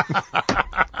wonderful.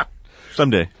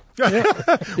 Someday.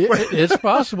 It's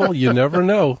possible. You never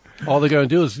know. All they're going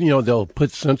to do is, they'll put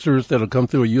sensors that'll come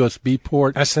through a USB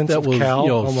port that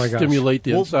will, stimulate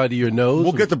the inside of your nose.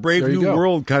 We'll get the Brave New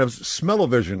World kind of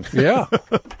smell-o-vision. Yeah.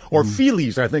 Or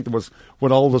feelies, I think was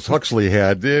what Aldous Huxley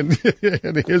had in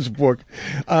his book.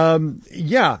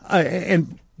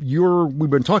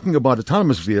 We've been talking about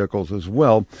autonomous vehicles as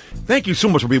well. Thank you so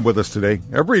much for being with us today.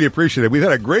 I really appreciate it. We've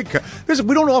had a great...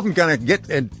 we don't often kind of get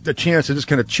a chance to just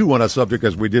kind of chew on a subject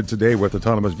as we did today with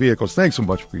autonomous vehicles. Thanks so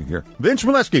much for being here. Vince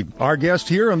Milewski, our guest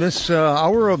here on this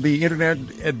hour of the Internet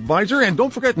Advisor. And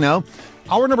don't forget now,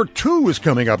 hour number 2 is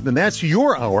coming up, and that's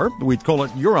your hour. We call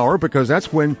it your hour because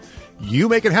that's when you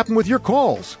make it happen with your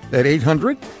calls at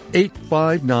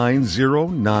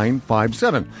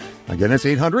 800-859-0957. Again, that's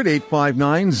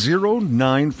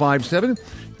 800-859-0957.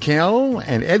 Cal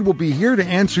and Ed will be here to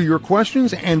answer your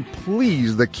questions. And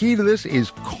please, the key to this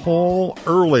is call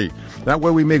early. That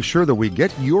way we make sure that we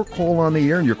get your call on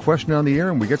the air and your question on the air,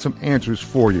 and we get some answers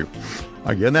for you.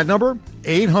 Again, that number,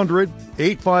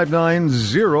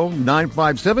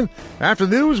 800-859-0957. After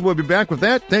the news, we'll be back with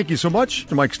that. Thank you so much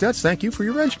to Mike Stetz. Thank you for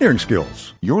your engineering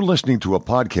skills. You're listening to a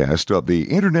podcast of the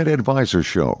Internet Advisor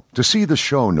Show. To see the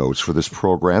show notes for this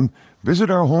program,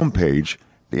 visit our homepage,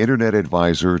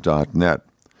 theinternetadvisor.net.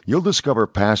 You'll discover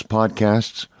past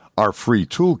podcasts, our free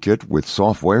toolkit with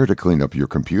software to clean up your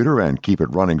computer and keep it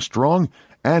running strong,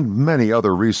 and many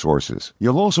other resources.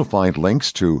 You'll also find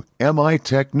links to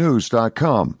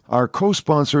mitechnews.com, our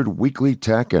co-sponsored weekly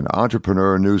tech and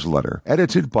entrepreneur newsletter,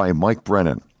 edited by Mike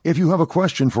Brennan. If you have a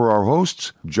question for our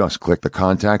hosts, just click the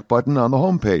contact button on the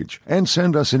homepage and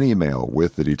send us an email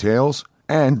with the details.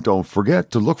 And don't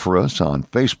forget to look for us on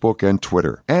Facebook and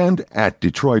Twitter, and at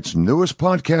Detroit's newest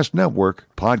podcast network,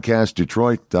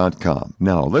 podcastdetroit.com.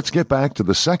 Now, let's get back to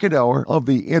the second hour of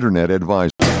the Internet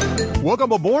Advisor.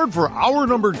 Welcome aboard for hour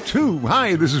number 2.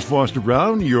 Hi, this is Foster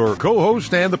Brown, your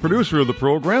co-host and the producer of the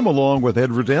program, along with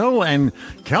Ed Riddell and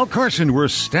Cal Carson. We're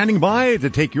standing by to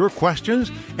take your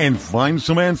questions and find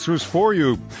some answers for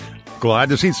you. Glad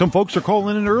to see some folks are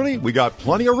calling in early. We got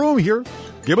plenty of room here.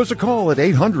 Give us a call at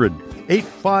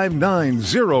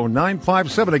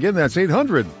 800-859-0957. Again, that's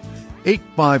 800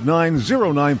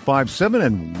 859-0957,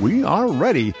 and we are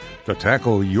ready to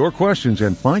tackle your questions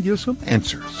and find you some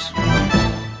answers.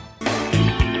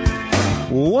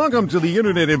 Welcome to the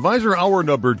Internet Advisor, hour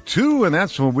number 2, and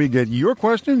that's when we get your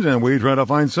questions and we try to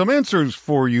find some answers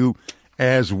for you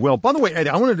as well. By the way, Ed,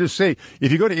 I wanted to say,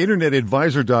 if you go to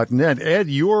internetadvisor.net, Ed,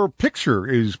 your picture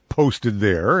is posted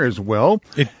there as well.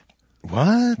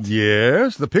 What?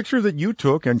 Yes, the picture that you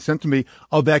took and sent to me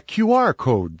of that QR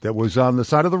code that was on the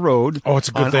side of the road. Oh, it's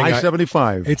a good thing.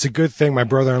 I-75. It's a good thing my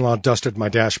brother-in-law dusted my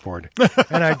dashboard.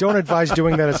 And I don't advise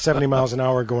doing that at 70 miles an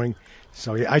hour going.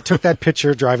 So yeah, I took that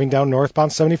picture driving down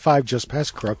northbound 75 just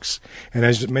past Crooks. And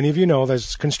as many of you know,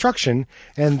 there's construction,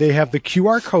 and they have the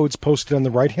QR codes posted on the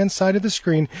right-hand side of the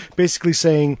screen, basically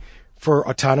saying, for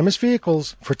autonomous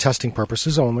vehicles, for testing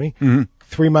purposes only,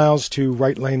 3 miles to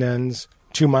right lane ends,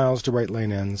 2 miles to right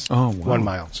lane ends, 1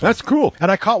 mile. So. That's cool.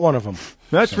 And I caught one of them.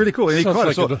 That's pretty cool. And he caught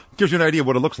like it, so gives you an idea of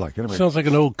what it looks like. Anyway. Sounds like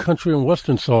an old country and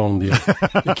western song. The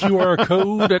QR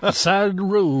code at the side of the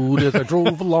road as I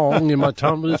drove along in my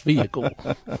autonomous vehicle.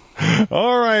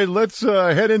 All right, let's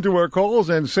head into our calls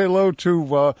and say hello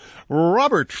to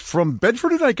Robert from Bedford.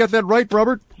 Did I get that right,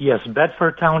 Robert? Yes,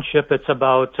 Bedford Township. It's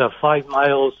about 5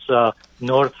 miles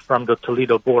north from the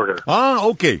Toledo border. Ah,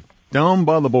 okay. Down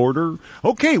by the border.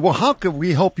 Okay, well, how can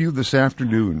we help you this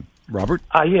afternoon, Robert?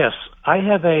 Yes, I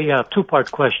have a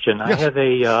two-part question. Yes. I have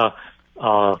a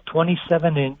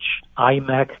 27-inch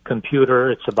iMac computer.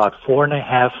 It's about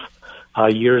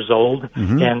 4.5 years old.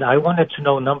 And I wanted to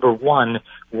know, number one,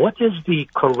 what is the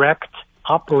correct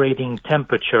operating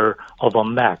temperature of a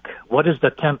Mac? What is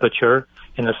the temperature?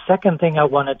 And the second thing I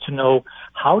wanted to know,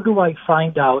 how do I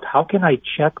find out, how can I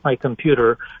check my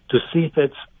computer to see if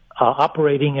it's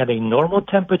operating at a normal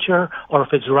temperature or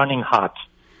if it's running hot?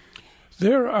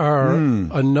 There are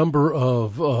a number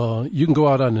of, you can go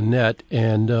out on the net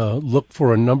and look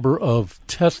for a number of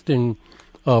testing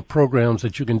programs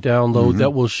that you can download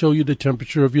that will show you the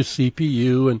temperature of your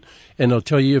CPU, and it'll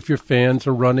tell you if your fans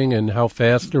are running and how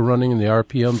fast they're running and the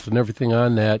RPMs and everything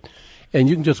on that. And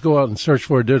you can just go out and search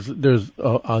for it. There's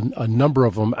a number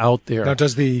of them out there.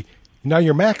 Now,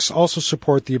 your Macs also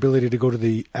support the ability to go to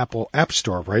the Apple App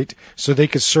Store, right? So they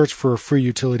could search for a free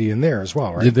utility in there as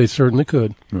well, right? They certainly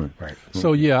could. Right.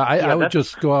 So, I would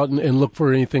just go out and look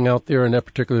for anything out there in that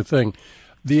particular thing.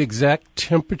 The exact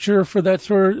temperature for that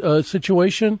sort of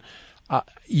situation,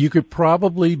 you could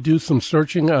probably do some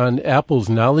searching on Apple's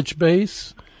knowledge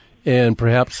base and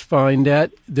perhaps find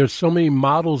that. There's so many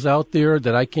models out there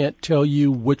that I can't tell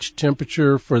you which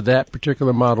temperature for that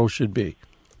particular model should be.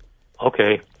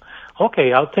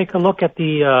 Okay, I'll take a look at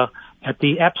the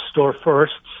App Store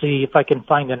first, see if I can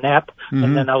find an app,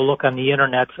 and then I'll look on the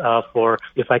Internet for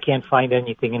if I can't find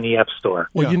anything in the App Store.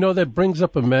 Well, that brings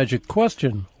up a magic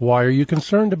question. Why are you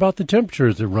concerned about the temperature?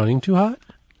 Is it running too hot?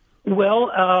 Well,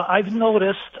 I've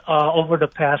noticed over the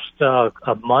past a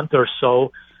month or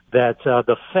so that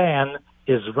the fan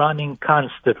is running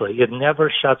constantly. It never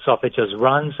shuts off. It just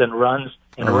runs and runs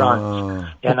and runs.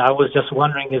 And I was just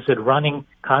wondering, is it running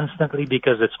constantly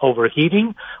because it's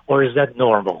overheating, or is that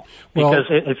normal? Because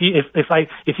if you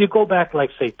go back,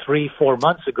 like, say, 3-4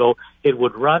 months ago, it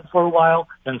would run for a while,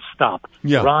 then stop.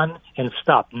 Run and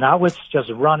stop. Now it's just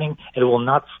running. It will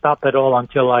not stop at all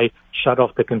until I shut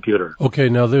off the computer. Okay,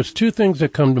 now there's two things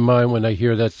that come to mind when I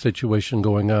hear that situation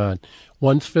going on.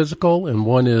 One's physical, and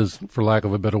one is, for lack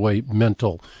of a better way,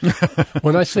 mental.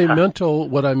 When I say mental,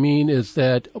 what I mean is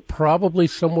that probably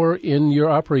somewhere in your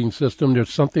operating system,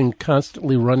 there's something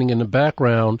constantly running in the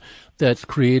background that's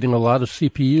creating a lot of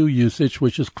CPU usage,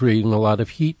 which is creating a lot of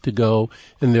heat to go,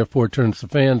 and therefore turns the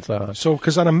fans on. So,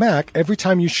 because on a Mac, every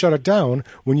time you shut it down,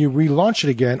 when you relaunch it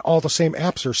again, all the same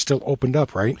apps are still opened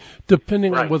up, right?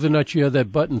 Depending on whether or not you have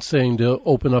that button saying to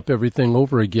open up everything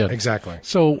over again. Exactly.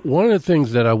 So one of the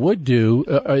things that I would do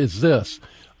is this.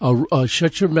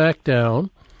 Shut your Mac down,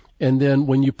 and then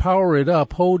when you power it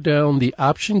up, hold down the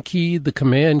Option key, the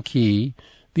Command key,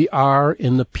 the R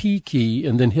and the P key,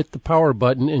 and then hit the power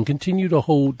button and continue to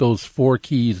hold those 4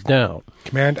 keys down.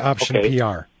 Command, Option,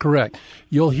 PR. Correct.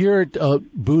 You'll hear it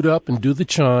boot up and do the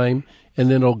chime,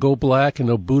 and then it'll go black, and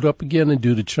it'll boot up again and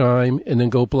do the chime, and then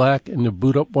go black, and it'll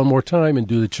boot up one more time and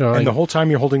do the chime. And the whole time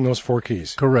you're holding those 4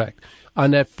 keys. Correct.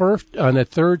 On that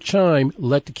third chime,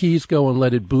 let the keys go and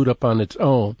let it boot up on its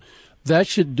own. That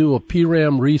should do a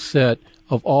PRAM reset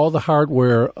of all the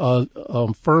hardware,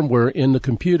 firmware in the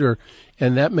computer,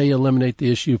 and that may eliminate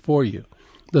the issue for you.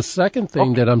 The second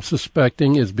thing that I'm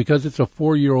suspecting is because it's a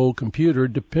 4-year-old computer,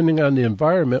 depending on the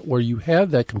environment where you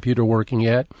have that computer working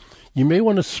at, you may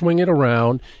want to swing it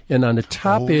around, and on the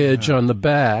top edge on the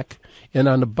back, and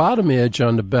on the bottom edge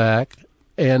on the back,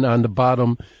 and on the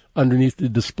bottom underneath the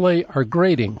display are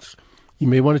gratings. You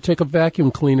may want to take a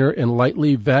vacuum cleaner and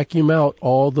lightly vacuum out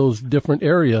all those different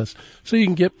areas so you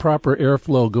can get proper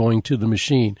airflow going to the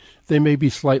machine. They may be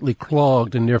slightly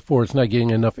clogged, and therefore it's not getting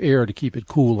enough air to keep it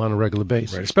cool on a regular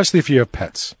basis. Right, especially if you have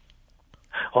pets.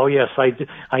 Oh, yes, I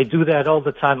do that all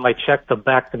the time. I check the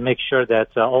back to make sure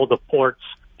that all the ports,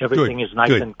 everything is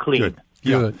nice and clean. Good.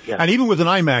 Yeah. Yeah. And even with an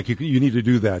iMac, you need to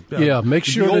do that. Make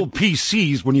sure the old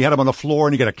PCs, when you had them on the floor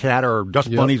and you get a cat or dust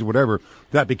bunnies or whatever,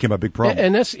 that became a big problem.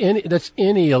 And that's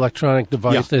any electronic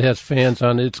device that has fans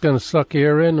on it. It's going to suck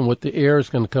air in, and with the air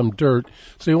is going to come dirt.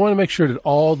 So you want to make sure that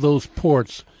all those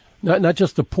ports, not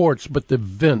just the ports, but the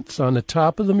vents on the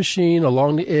top of the machine,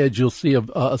 along the edge, you'll see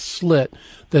a slit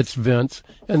that's vents,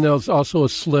 and there's also a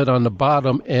slit on the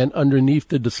bottom, and underneath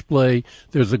the display,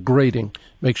 there's a grating.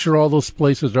 Make sure all those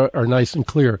places are nice and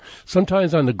clear.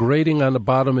 Sometimes on the grating on the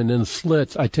bottom and in the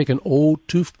slits, I take an old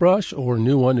toothbrush or a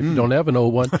new one if you don't have an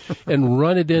old one and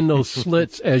run it in those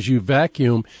slits as you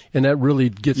vacuum, and that really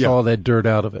gets all that dirt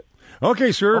out of it.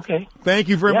 Okay, sir. Okay. Thank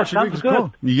you very much. Sounds good.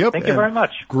 Call. Yep. Thank you very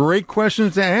much. Great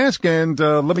questions to ask. And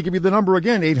let me give you the number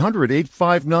again,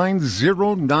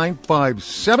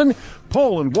 800-859-0957.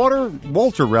 Paul and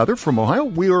Walter from Ohio.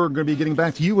 We are going to be getting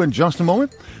back to you in just a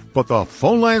moment. But the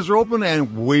phone lines are open,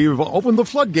 and we've opened the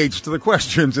floodgates to the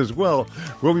questions as well.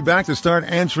 We'll be back to start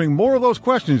answering more of those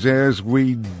questions as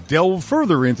we delve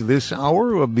further into this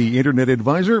hour of the Internet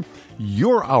Advisor,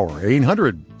 your hour,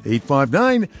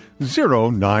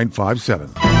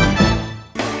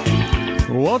 800-859-0957.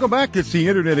 Welcome back. It's the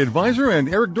Internet Advisor,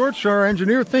 and Eric Dortch, our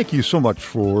engineer. Thank you so much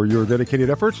for your dedicated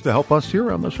efforts to help us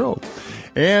here on the show.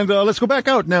 And let's go back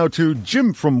out now to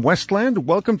Jim from Westland.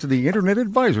 Welcome to the Internet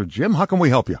Advisor. Jim, how can we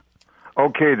help you?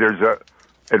 Okay, there's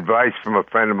advice from a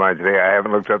friend of mine today. I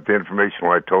haven't looked up the information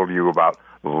when I told you about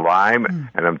Lime,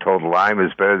 and I'm told Lime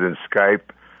is better than Skype,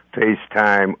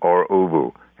 FaceTime, or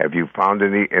Ubu. Have you found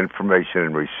any information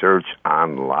and research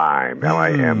on Lime?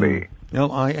 L-I-M-E.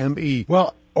 L-I-M-E.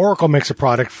 Well, Oracle makes a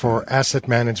product for asset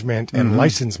management and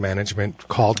license management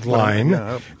called Lime.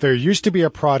 Yeah. There used to be a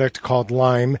product called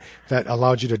Lime that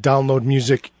allowed you to download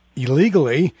music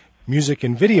illegally, music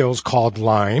and videos called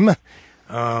Lime.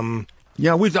 I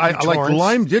like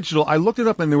Lime Digital. I looked it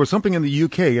up, and there was something in the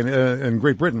UK and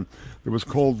Great Britain that was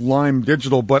called Lime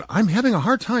Digital, but I'm having a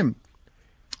hard time.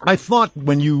 I thought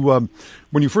when you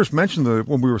first mentioned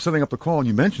when we were setting up the call and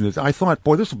you mentioned it, I thought,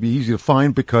 boy, this will be easy to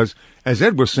find because, as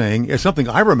Ed was saying, it's something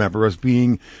I remember as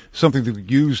being something that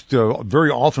used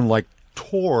very often like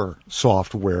Tor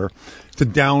software to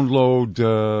download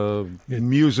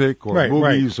music or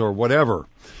movies or whatever,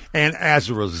 and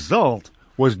as a result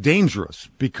was dangerous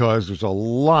because there's a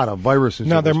lot of viruses.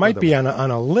 Now, there might be on a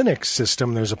Linux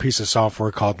system, there's a piece of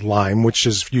software called Lime, which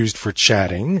is used for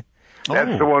chatting.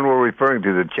 That's the one we're referring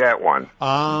to, the chat one.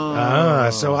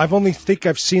 So I've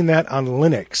seen that on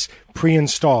Linux,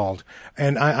 pre-installed,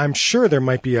 and I'm sure there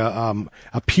might be a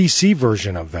PC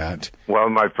version of that. Well,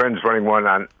 my friend's running one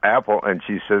on Apple, and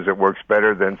she says it works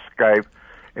better than Skype,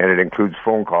 and it includes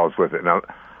phone calls with it. Now,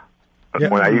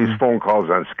 when I use phone calls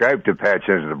on Skype to patch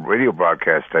into the radio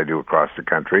broadcast I do across the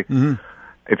country,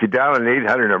 if you dial an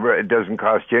 800 number, it doesn't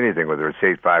cost you anything, whether it's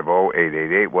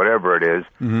 850-888, whatever it is.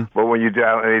 But when you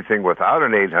dial anything without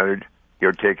an 800,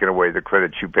 you're taking away the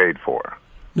credits you paid for.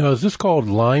 Now, is this called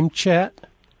Lime Chat?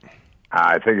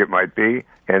 I think it might be,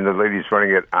 and the lady's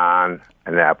running it on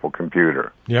an Apple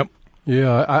computer. Yep.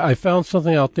 Yeah, I found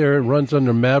something out there. It runs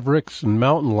under Mavericks and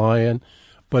Mountain Lion,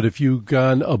 but if you've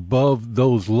gone above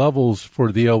those levels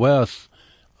for the OS,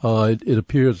 it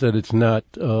appears that it's not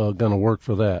going to work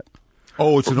for that.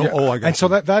 Oh, I got and so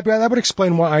that would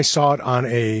explain why I saw it on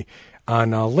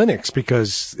Linux,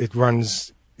 because it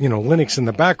runs Linux in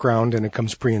the background and it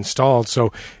comes pre-installed.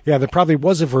 So yeah, there probably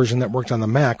was a version that worked on the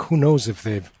Mac. Who knows if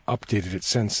they've updated it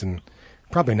since? And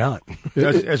probably not.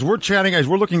 As we're chatting, as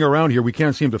we're looking around here, we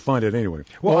can't seem to find it anyway.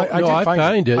 Well, I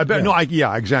find it. I bet,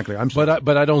 exactly. I'm sorry.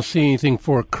 But I don't see anything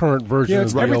for a current version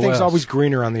of the everything's OS. always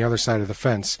greener on the other side of the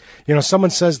fence. Someone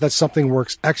says that something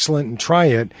works excellent and try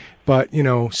it, but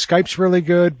Skype's really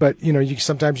good, but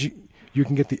sometimes you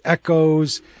can get the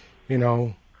echoes,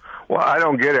 Well, I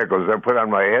don't get echoes. I put on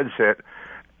my headset.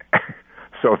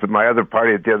 So if my other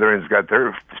party at the other end's got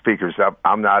their speakers up,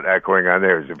 I'm not echoing on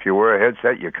theirs. If you wear a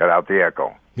headset, you cut out the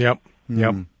echo. Yep.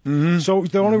 So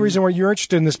the only reason why you're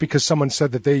interested in this because someone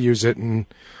said that they use it, and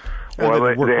they have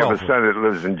a son that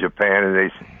lives in Japan, and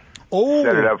they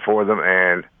set it up for them,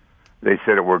 and they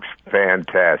said it works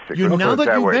fantastic. Now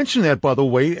that you mention that, by the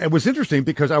way, it was interesting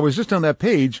because I was just on that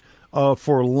page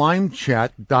for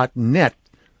limechat.net.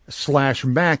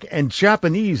 /Mac, and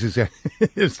Japanese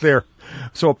is there.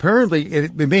 So apparently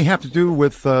it may have to do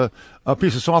with a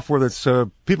piece of software that's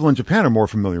people in Japan are more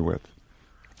familiar with.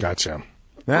 Gotcha.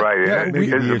 Right.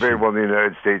 It's available in the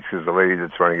United States because the lady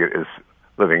that's running it is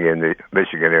living in the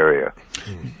Michigan area.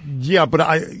 Yeah, but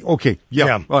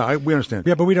we understand.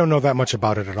 Yeah, but we don't know that much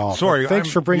about it at all. Sorry. Thanks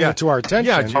for bringing it to our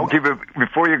attention. Yeah, okay, but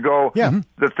before you go,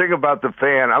 the thing about the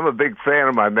fan, I'm a big fan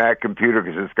of my Mac computer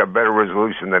because it's got better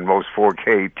resolution than most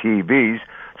 4K TVs,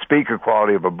 speaker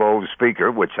quality of a Bose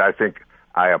speaker, which I think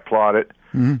I applaud it,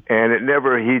 and it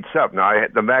never heats up. Now,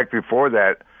 the Mac before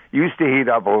that used to heat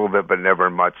up a little bit, but never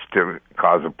much to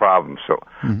cause a problem. So,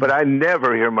 but I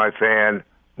never hear my fan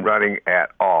running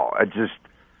at all.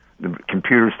 The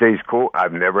computer stays cool.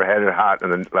 I've never had it hot,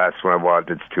 and the last one I bought,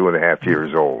 it's 2.5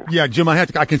 years old. Yeah, Jim, I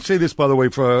can say this, by the way,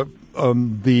 for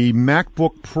the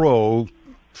MacBook Pro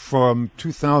from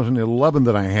 2011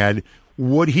 that I had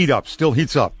would heat up, still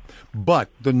heats up. But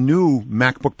the new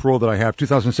MacBook Pro that I have,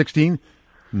 2016,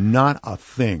 not a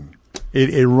thing.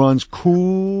 It runs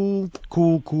cool,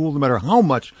 no matter how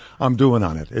much I'm doing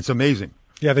on it. It's amazing.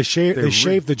 Yeah, they shave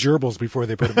the gerbils before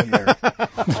they put them in there.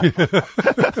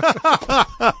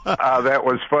 That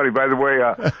was funny. By the way,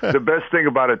 the best thing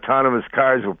about autonomous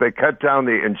cars, if they cut down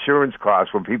the insurance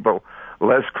costs for people,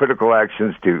 less critical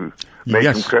actions to make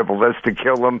them crippled, less to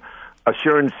kill them,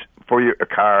 assurance for your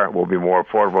car will be more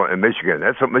affordable in Michigan.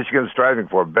 That's what Michigan's striving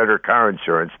for, better car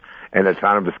insurance, and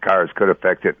autonomous cars could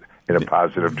affect it in a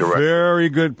positive direction. Very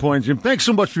good point, Jim. Thanks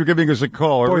so much for giving us a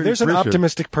call. Boy, there's an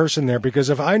optimistic person there, because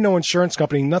if I know insurance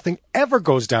company, nothing ever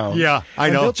goes down. Yeah, I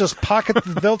know. They'll just pocket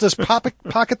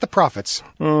the profits.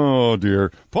 Oh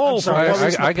dear, Paul.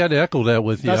 I got to echo that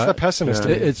with you. That's the pessimist.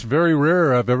 It's very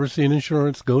rare I've ever seen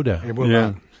insurance go down. It will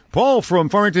not. Paul from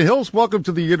Farmington Hills, welcome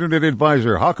to the Internet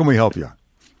Advisor. How can we help you?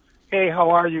 Hey,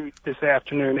 how are you this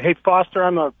afternoon? Hey, Foster,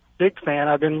 I'm a big fan.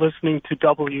 I've been listening to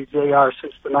WJR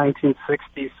since the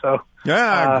 1960s. So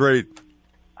great.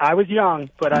 I was young,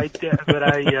 but I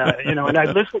and I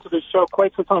listened to this show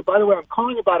quite some time. By the way, I'm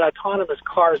calling about autonomous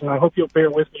cars, and I hope you'll bear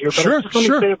with me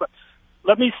here. But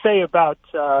let me say about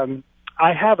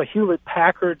I have a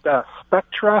Hewlett-Packard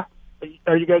Spectra.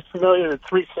 Are you guys familiar with the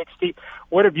 360?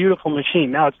 What a beautiful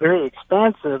machine. Now, it's very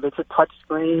expensive. It's a touch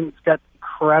screen. It's got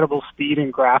incredible speed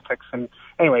and graphics. And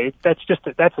anyway, that's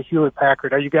a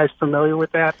Hewlett-Packard. Are you guys familiar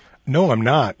with that? No, I'm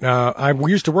not.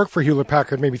 We used to work for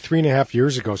Hewlett-Packard maybe 3.5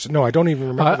 years ago. So no, I don't even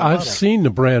remember. I've seen the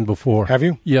brand before. Have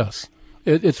you? Yes.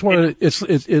 It's one of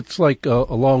it's like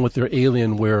along with their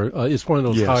Alienware. It's one of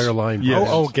those higher line brands.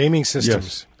 Oh, gaming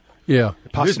systems. Yes. Yeah.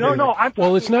 Possibly.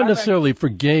 Well, it's not necessarily for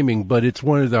gaming, but it's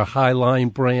one of their high line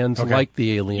brands like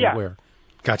the Alienware.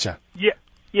 Gotcha. Yeah.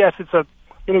 Yes, it's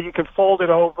you can fold it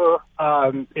over.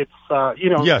 It's a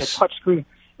touchscreen.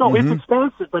 No, it's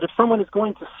expensive, but if someone is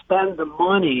going to spend the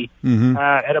money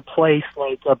at a place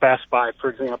like a Best Buy, for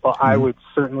example, I would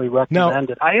certainly recommend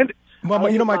it.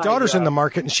 My daughter's in the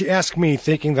market, and she asked me,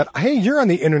 thinking that, hey, you're on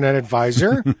the Internet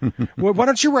Advisor. Why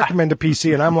don't you recommend a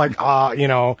PC? And I'm like,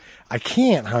 I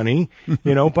can't, honey.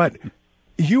 But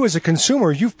you as a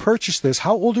consumer, you've purchased this.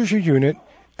 How old is your unit?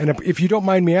 And if you don't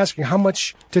mind me asking, how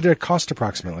much did it cost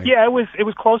approximately? Yeah, it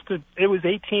was close to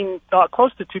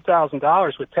close to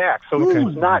 $2,000 with tax. So it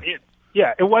was not it.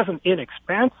 Yeah, it wasn't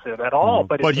inexpensive at all.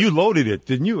 But you loaded it,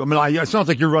 didn't you? I mean, it sounds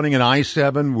like you're running an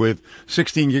i7 with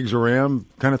 16 gigs of RAM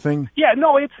kind of thing. Yeah,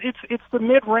 no, it's the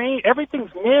mid range.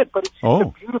 Everything's mid, but it's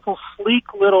a beautiful,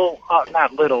 sleek little,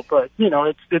 not little, but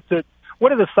it's a.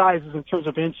 What are the sizes in terms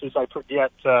of inches? I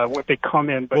forget what they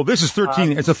come in. But, this is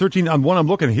 13. It's a 13. On one I'm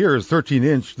looking here is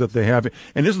 13-inch that they have,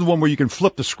 and this is the one where you can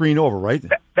flip the screen over, right?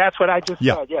 That's what I just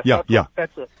said. Yes,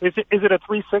 that's it. Is it a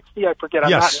 360? I forget.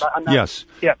 Yes. Yes.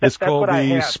 Yeah, it's called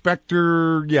the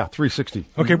Spectre. 360.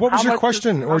 Okay. What was your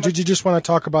question, or did you just want to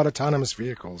talk about autonomous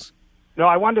vehicles? No,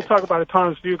 I wanted to talk about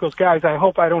autonomous vehicles, guys. I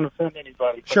hope I don't offend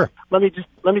anybody. Sure. Let me just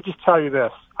tell you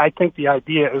this. I think the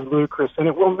idea is ludicrous, and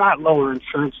it will not lower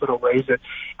insurance; it'll raise it.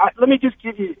 Let me just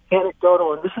give you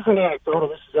anecdotal, and this isn't anecdotal.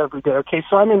 This is every day. Okay,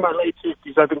 so I'm in my late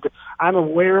 50s. I'm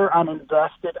aware. I'm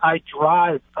invested. I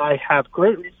drive. I have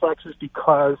great reflexes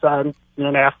because I'm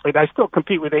an athlete. I still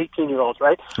compete with 18-year-olds,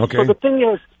 right? Okay. So the thing,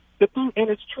 and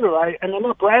it's true. And I'm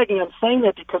not bragging. I'm saying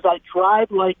that because I drive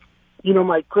like.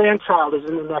 My grandchild is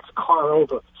in the next car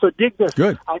over. So dig this.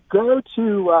 Good. I go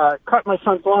to cut my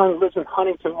son's lawn, who lives in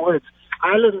Huntington Woods.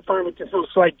 I live in Farmington Hills,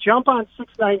 so I jump on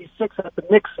 696 at the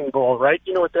mixing bowl, right?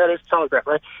 You know what that is? Telegraph,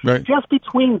 right? Right. Just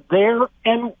between there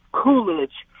and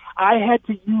Coolidge, I had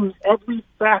to use every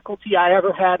faculty I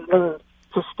ever had learned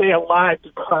to stay alive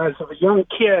because of a young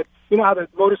kid. You know how the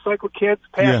motorcycle kids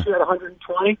pass you at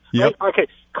 120? Yep. Right? Okay,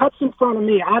 cuts in front of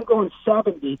me. I'm going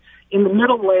 70 in the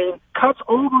middle lane, cuts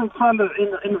over in front of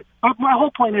my whole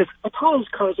point is autonomous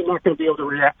cars are not going to be able to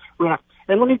react.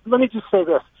 And let me just say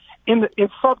this: in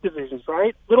subdivisions,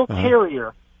 right? Little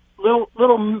Terrier, little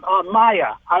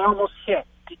Maya, I almost hit.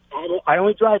 I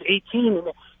only drive 18, and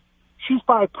she's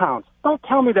 5 pounds. Don't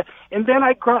tell me that. And then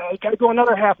I got to go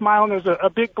another half mile, and there's a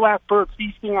big black bird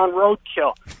feasting on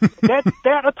roadkill.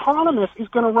 that autonomous is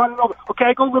going to run it over. Okay,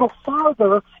 I go a little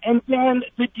farther, and then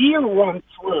the deer run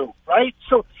through, right?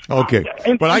 So okay,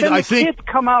 and then I the think kids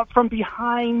come out from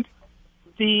behind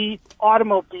the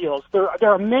automobiles. There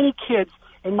are many kids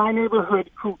in my neighborhood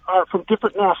who are from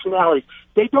different nationalities.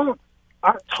 They aren't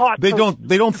taught. They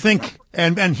don't think.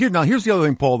 And here's the other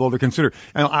thing, Paul, though, to consider.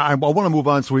 And I want to move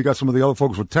on, so we got some of the other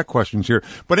folks with tech questions here.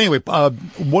 But anyway,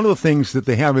 one of the things that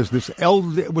they have is this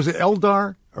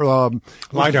LDAR?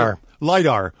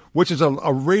 LiDAR, which is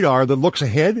a radar that looks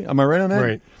ahead. Am I right on that?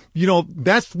 Right. You know,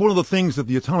 that's one of the things that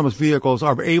the autonomous vehicles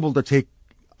are able to take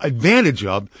advantage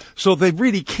of, so they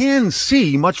really can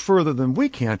see much further than we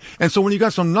can. And so when you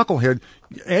got some knucklehead,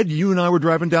 Ed, you and I were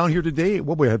driving down here today.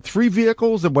 Well, we had 3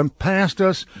 vehicles that went past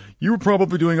us. You were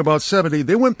probably doing about 70.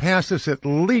 They went past us at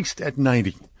least at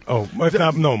 90. Oh, if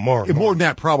not, no, more. More than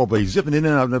that, probably. Zipping in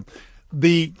and out.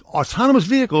 The autonomous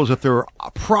vehicles, if they're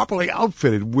properly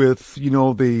outfitted with,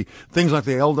 the things like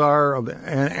the LDAR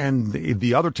and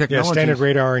the other technologies. Yeah, standard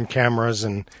radar and cameras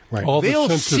and right. They'll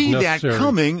see necessary. That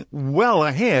coming well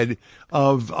ahead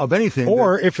of anything.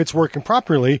 Or if it's working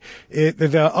properly,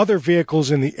 the other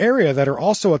vehicles in the area that are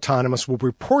also autonomous will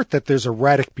report that there's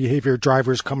erratic behavior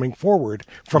drivers coming forward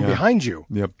from behind you.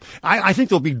 Yep. I think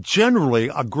there'll be generally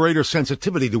a greater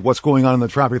sensitivity to what's going on in the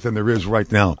traffic than there is right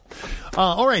now.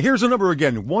 All right, here's the number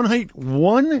again,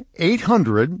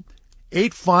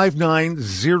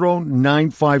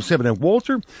 1-800-859-0957. And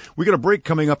Walter, we got a break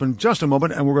coming up in just a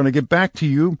moment, and we're going to get back to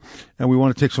you, and we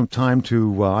want to take some time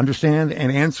to understand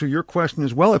and answer your question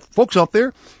as well. If folks out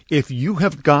there, if you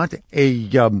have got a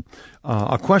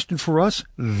question for us,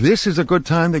 this is a good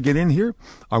time to get in here.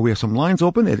 We have some lines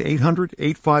open at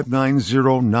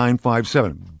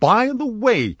 800-859-0957. By the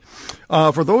way,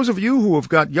 for those of you who have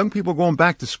got young people going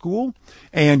back to school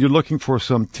and you're looking for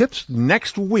some tips,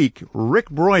 next week, Rick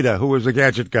Broida, who is a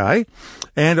gadget guy,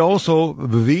 and also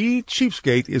the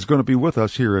Cheapskate, is going to be with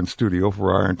us here in studio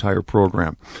for our entire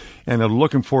program. And I'm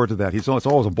looking forward to that. It's always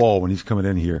a ball when he's coming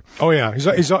in here. Oh, yeah.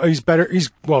 He's better.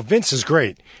 Vince is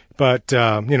great. But,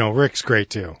 Rick's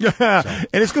great, too. Yeah, so.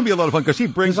 And it's going to be a lot of fun because he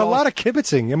brings There's a lot of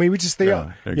kibitzing. I mean,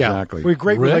 exactly. We have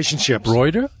great relationships.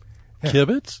 Broida? Yeah.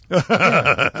 Kibitz?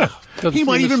 He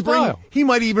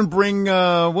might even bring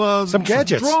some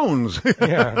gadgets. Drones.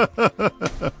 Yeah.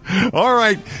 All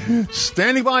right.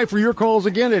 Standing by for your calls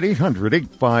again at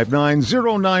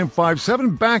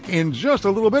 800-859-0957. Back in just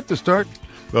a little bit to start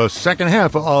the second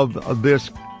half of this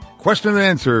question and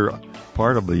answer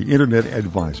part of the Internet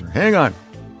Advisor. Hang on.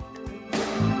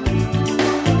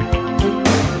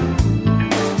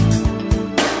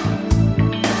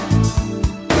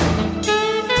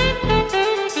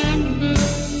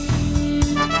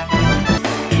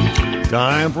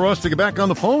 Time for us to get back on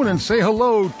the phone and say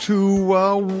hello to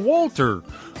Walter,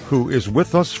 who is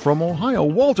with us from Ohio.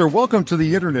 Walter, welcome to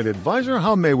the Internet Advisor.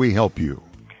 How may we help you?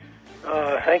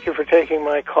 Thank you for taking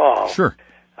my call. Sure.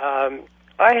 I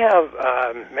have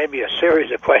maybe a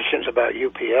series of questions about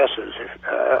UPSs,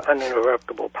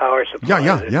 uninterruptible power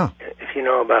supplies. Yeah. If you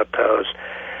know about those.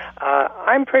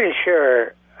 I'm pretty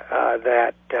sure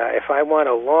that if I want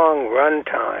a long run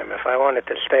time, if I want it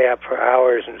to stay up for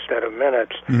hours instead of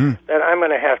minutes, then I'm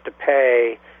going to have to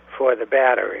pay for the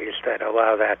batteries that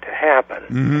allow that to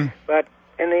happen. But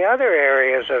in the other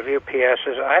areas of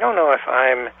UPSs, I don't know if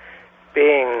I'm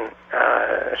being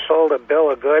sold a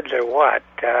bill of goods or what.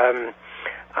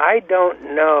 I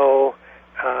don't know.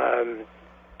 I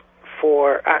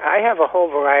have a whole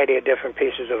variety of different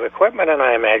pieces of equipment, and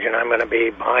I imagine I'm going to be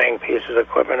buying pieces of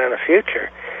equipment in the future.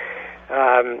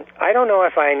 I don't know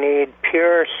if I need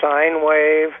pure sine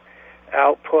wave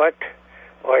output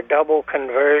or double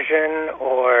conversion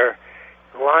or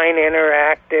line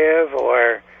interactive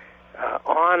or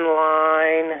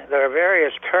online. There are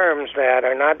various terms that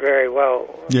are not very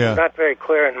not very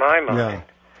clear in my mind.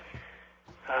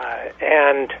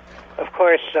 And of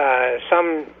course,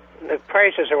 the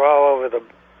prices are all over the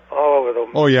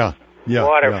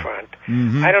waterfront.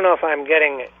 I don't know if I'm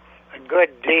getting a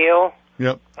good deal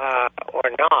or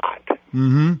not.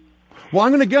 Well,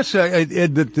 I'm going to guess,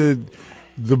 Ed, that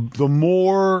the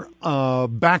more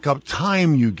backup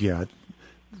time you get,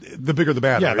 the bigger the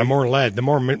battery. Yeah, the more lead, the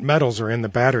more metals are in the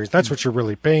batteries. That's what you're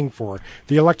really paying for.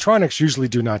 The electronics usually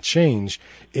do not change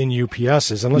in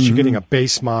UPSs unless you're getting a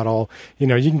base model. You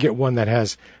know, you can get one that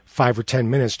has 5 or 10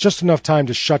 minutes, just enough time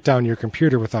to shut down your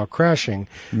computer without crashing.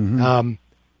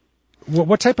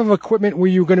 What type of equipment were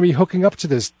you going to be hooking up to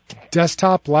this?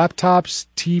 Desktop, laptops,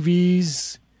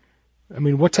 TVs? I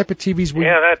mean, what type of TVs were you?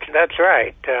 Yeah, that's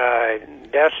right.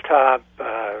 Desktop,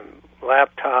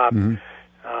 laptop,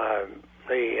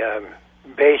 the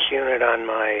base unit on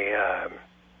my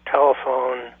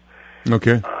telephone.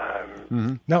 Okay.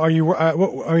 Now, are you?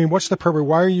 What's the purpose?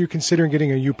 Why are you considering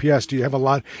getting a UPS? Do you have a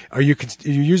lot? Are you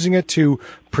using it to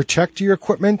protect your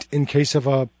equipment in case of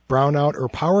a brownout or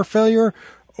power failure,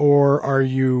 or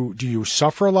do you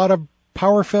suffer a lot of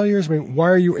power failures? I mean, why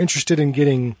are you interested in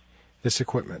getting this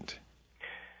equipment?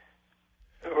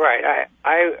 Right.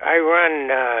 I run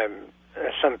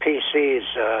some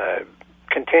PCs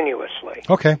continuously.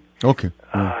 Okay.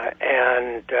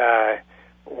 And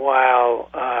while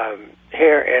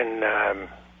here in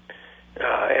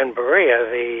Berea,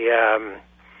 the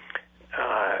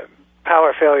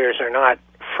power failures are not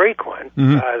frequent.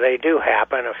 They do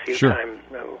happen a few times,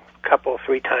 a couple,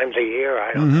 3 times a year.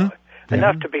 I don't know.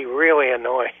 Enough to be really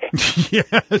annoying.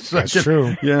 Yes, that's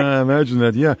true. Yeah, I imagine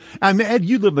that. Yeah, and Ed,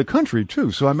 you live in the country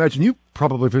too, so I imagine you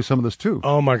probably face some of this too.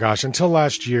 Oh my gosh! Until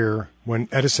last year, when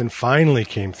Edison finally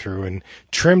came through and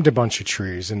trimmed a bunch of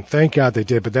trees, and thank God they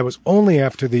did. But that was only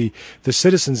after the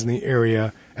citizens in the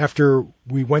area, after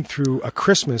we went through a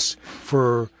Christmas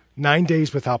for 9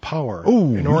 days without power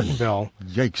in Ortonville.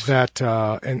 Yikes! That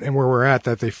and where we're at,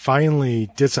 that they finally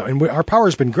did something. And our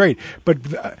power's been great, but.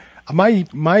 My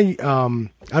I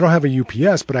don't have a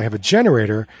UPS, but I have a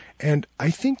generator, and I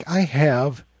think I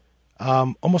have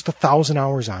almost 1,000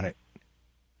 hours on it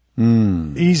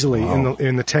easily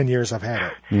in the 10 years I've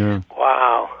had it. Yeah.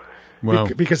 Wow.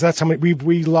 Because that's how many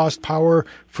we lost power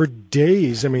for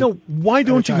days. I mean, no. Why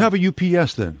don't you have a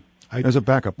UPS then? As a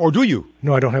backup, or do you?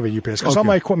 No, I don't have a UPS because all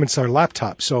my equipment's are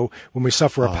laptops. So when we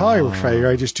suffer a power failure,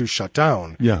 I just do shut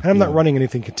down. Yeah, and I'm not running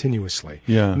anything continuously.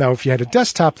 Yeah. Now, if you had a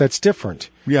desktop, that's different.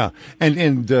 Yeah,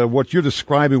 and what you're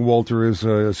describing, Walter, is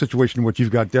a situation in which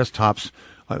you've got desktops.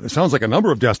 It sounds like a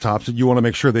number of desktops that you want to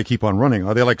make sure they keep on running.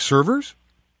 Are they like servers?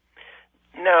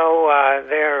 No,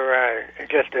 they're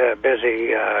just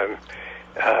busy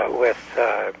with.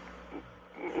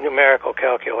 Numerical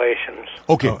calculations.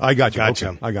 Okay, I got you. Gotcha.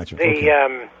 Okay, I got you.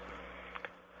 The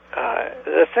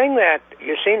thing that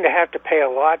you seem to have to pay a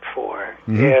lot for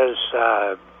is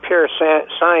pure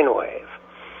sine wave.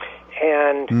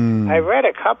 And I read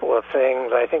a couple of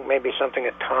things. I think maybe something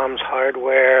at Tom's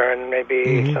Hardware, and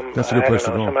maybe some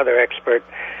other expert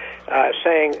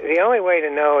saying the only way to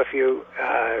know if you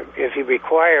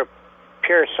require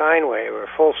pure sine wave or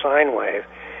full sine wave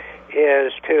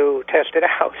is to test it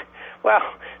out. Well,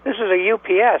 this is a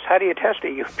UPS. How do you test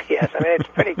a UPS? I mean, it's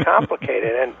pretty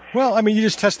complicated. And well, I mean, you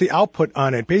just test the output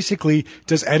on it. Basically,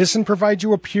 does Edison provide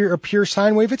you a pure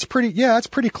sine wave? It's pretty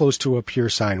close to a pure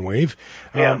sine wave.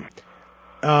 Yeah.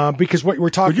 Because what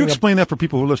we're talking. Could you explain that for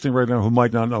people who are listening right now who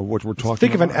might not know what we're talking about?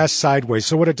 Think of an S sideways.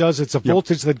 So what it does, it's a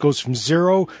voltage that goes from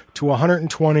 0 to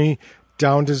 120.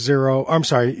 Down to 0. I'm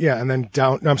sorry. Yeah. And then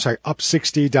down. I'm sorry. Up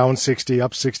 60, down 60,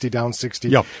 up 60, down 60.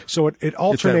 Yep. So it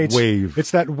alternates.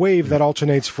 It's that wave. That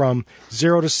alternates from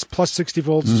 0 to plus 60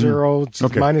 volts, 0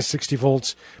 to minus 60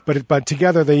 volts. But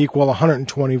together they equal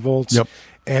 120 volts. Yep.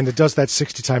 And it does that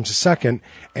 60 times a second.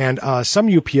 And some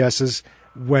UPSs,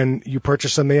 when you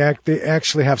purchase them, they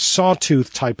actually have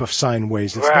sawtooth type of sine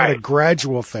waves. It's not a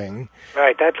gradual thing.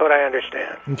 Right. That's what I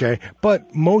understand. Okay.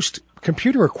 But most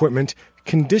computer equipment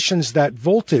conditions that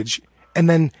voltage, and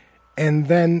then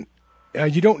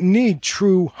you don't need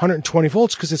true 120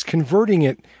 volts because it's converting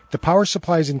it. The power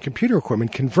supplies in computer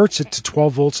equipment converts it to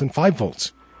 12 volts and 5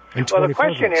 volts. And well, the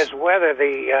question is whether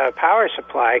the power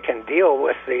supply can deal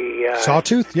with the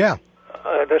sawtooth. Yeah,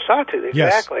 the sawtooth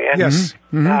exactly. Yes.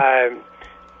 And,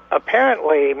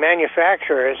 apparently,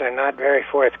 manufacturers are not very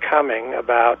forthcoming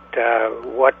about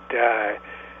what.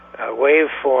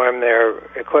 Waveform their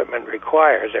equipment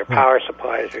requires, their power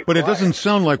supplies require. But it doesn't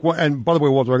sound like, and by the way,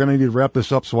 Walter, I'm going to need to wrap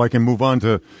this up so I can move on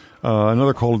to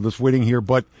another call that's waiting here.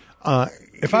 But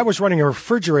if I was running a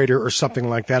refrigerator or something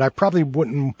like that, I probably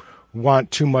wouldn't want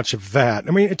too much of that.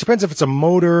 I mean, it depends if it's a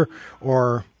motor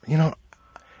or,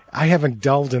 I haven't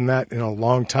delved in that in a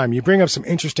long time. You bring up some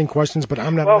interesting questions, but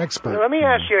I'm not an expert. Let me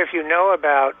ask you if you know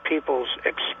about people's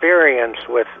experience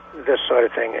with this sort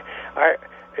of thing.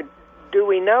 Do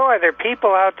we know, are there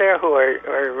people out there who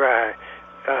are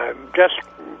just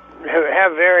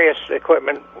have various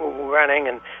equipment running,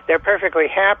 and they're perfectly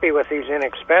happy with these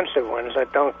inexpensive ones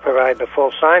that don't provide the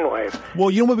full sine wave.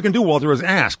 Well, you know what we can do, Walter, is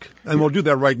ask, and we'll do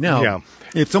that right now. Yeah.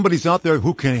 If somebody's out there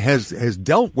who has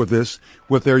dealt with this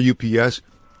with their UPS,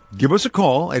 give us a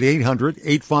call at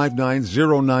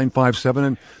 800-859-0957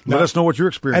 and let us know what your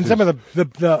experience is. And some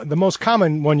of the most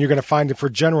common one you're going to find for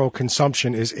general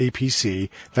consumption is APC.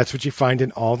 That's what you find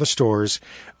in all the stores.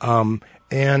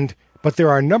 But there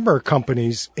are a number of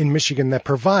companies in Michigan that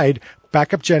provide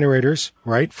backup generators,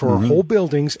 right, for whole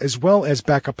buildings, as well as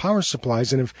backup power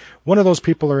supplies. And if one of those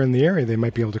people are in the area, they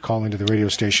might be able to call into the radio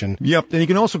station. Yep. And you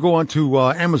can also go on to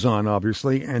Amazon,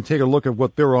 obviously, and take a look at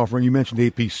what they're offering. You mentioned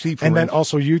APC. And then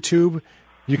also YouTube.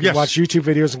 You can watch YouTube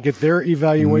videos and get their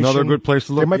evaluation. Another good place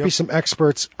to look. There might be some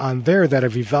experts on there that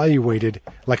have evaluated,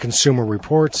 like Consumer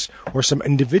Reports, or some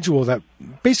individual that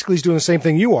basically is doing the same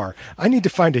thing you are. I need to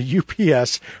find a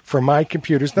UPS for my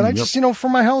computers that I just, for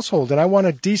my household, and I want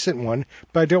a decent one,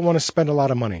 but I don't want to spend a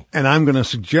lot of money. And I'm going to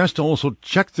suggest also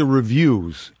check the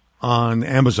reviews on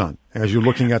Amazon as you're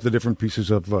looking at the different pieces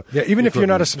of even if you're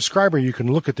not a subscriber, you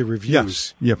can look at the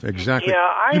reviews. Yes, exactly.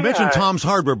 Yeah, you mentioned Tom's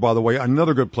Hardware, by the way,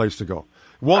 another good place to go.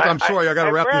 Walt, I'm sorry, I got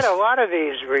to wrap this. I've read a lot of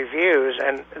these reviews,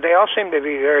 and they all seem to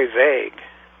be very vague.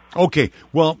 Okay,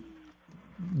 well,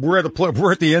 we're at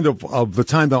the end of the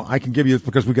time that I can give you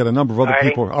because we got a number of other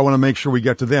people. I want to make sure we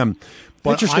get to them.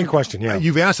 But interesting question, yeah.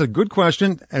 You've asked a good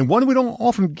question, and one we don't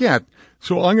often get.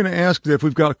 So I'm going to ask if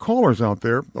we've got callers out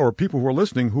there or people who are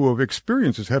listening who have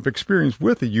experience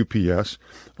with the UPS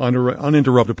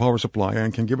uninterrupted power supply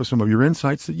and can give us some of your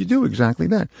insights that you do exactly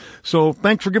that. So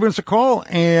thanks for giving us a call,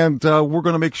 and we're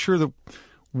going to make sure that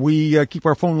we keep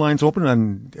our phone lines open,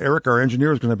 and Eric, our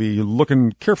engineer, is going to be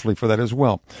looking carefully for that as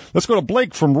well. Let's go to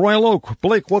Blake from Royal Oak.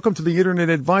 Blake, welcome to the Internet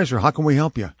Advisor. How can we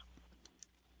help you?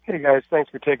 Hey, guys.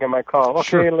 Thanks for taking my call. Okay,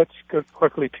 sure. Let's go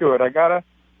quickly to it. I got a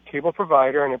cable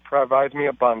provider, and it provides me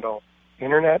a bundle: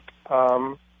 internet,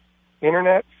 phone,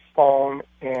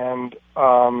 and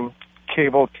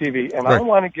cable TV. And I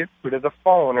want to get rid of the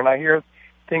phone, and I hear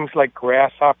things like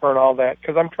Grasshopper and all that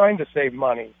because I'm trying to save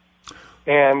money.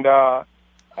 And I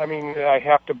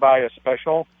have to buy a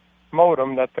special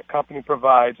modem that the company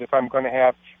provides if I'm going to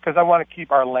have, because I want to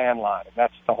keep our landline.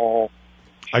 That's the whole.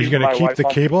 Are you going to keep the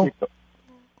cable?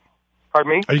 Pardon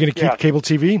me? Are you going to keep cable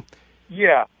TV?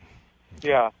 Yeah.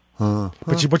 But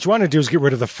what you want to do is get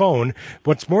rid of the phone.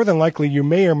 What's more than likely, you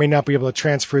may or may not be able to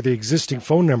transfer the existing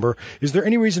phone number. Is there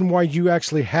any reason why you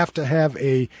actually have to have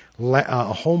a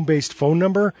home-based phone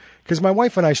number? Because my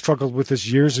wife and I struggled with this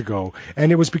years ago,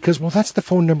 and it was because, that's the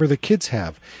phone number the kids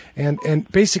have. And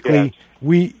basically,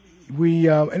 we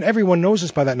and everyone knows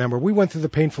us by that number. We went through the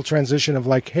painful transition of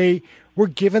like, hey, we're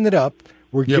giving it up.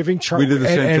 We're giving we did the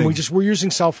same thing. we're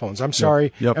using cell phones. I'm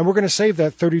sorry, and we're going to save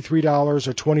that $33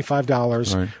 or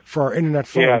 $25 for our internet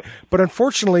phone. Yeah. But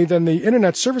unfortunately, then the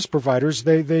internet service providers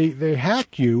they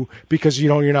hack you because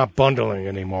you're not bundling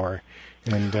anymore.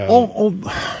 And so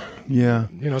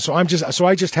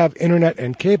I just have internet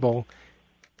and cable.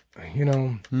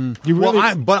 You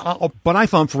really, but I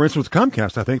found, for instance, with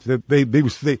Comcast, I think that they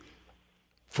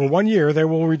for 1 year, they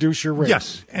will reduce your rate.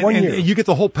 Yes, and you get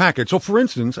the whole package. So, for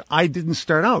instance, I didn't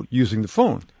start out using the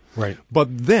phone. Right.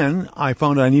 But then I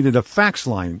found I needed a fax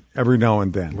line every now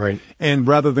and then. Right. And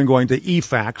rather than going to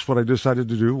e-fax, what I decided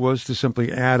to do was to simply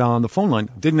add on the phone line.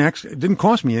 It didn't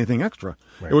cost me anything extra.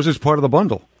 Right. It was just part of the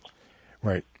bundle.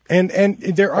 Right. And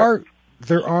there are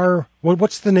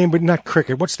what's the name? But not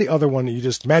Cricket. What's the other one that you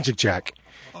just Magic Jack?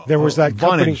 There was that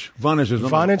company.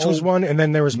 Vonage was one, and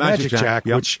then there was Magic Jack,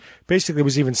 which basically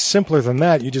was even simpler than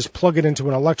that. You just plug it into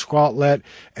an electrical outlet,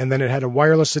 and then it had a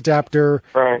wireless adapter.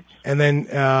 Right. And then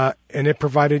and it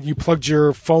provided you plugged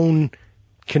your phone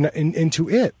into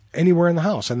it anywhere in the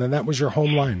house, and then that was your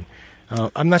home line.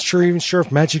 I'm not sure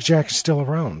if Magic Jack is still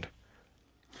around.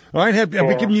 All right, have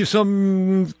we given you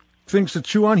some things to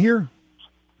chew on here?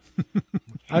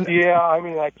 I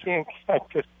can't.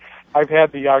 I've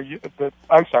had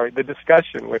the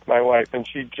discussion with my wife, and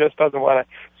she just doesn't want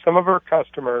to. Some of her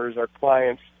customers are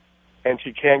clients, and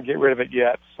she can't get rid of it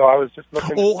yet. So I was just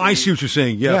looking. I see what you're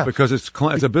saying. Yeah. Because it's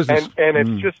a business, and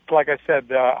it's just like I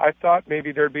said. I thought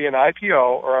maybe there'd be an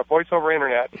IPO or a voice over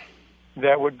internet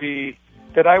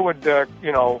that I would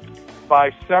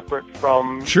buy separate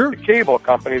from the cable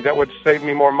companies. That would save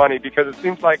me more money, because it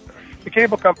seems like the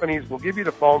cable companies will give you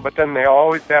the phone, but then they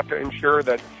always have to ensure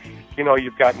that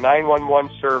you've got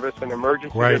 911 service and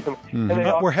emergency. Right.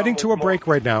 We're heading to a break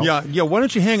right now. Yeah. Why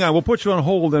don't you hang on? We'll put you on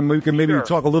hold, and we can maybe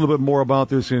talk a little bit more about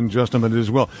this in just a minute as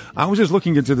well. I was just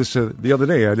looking into this the other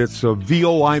day. It's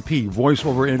VoIP, Voice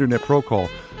over Internet Protocol.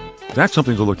 That's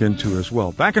something to look into as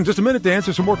well. Back in just a minute to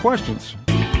answer some more questions.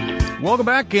 Welcome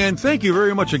back, and thank you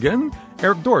very much again,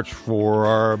 Eric Dortch,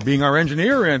 for being our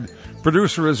engineer and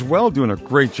producer as well, doing a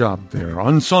great job there.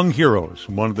 Unsung heroes,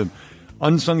 one of the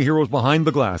unsung heroes behind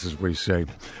the glass, as we say.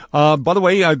 By the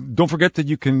way, don't forget that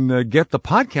you can get the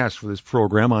podcast for this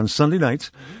program on Sunday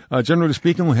nights. Generally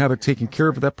speaking, we'll have it taken care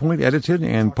of at that point, edited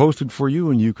and posted for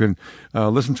you, and you can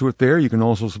listen to it there. You can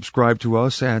also subscribe to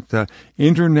us at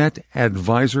Internet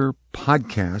Advisor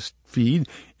Podcast feed,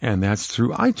 and that's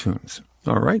through iTunes.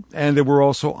 All right. And we're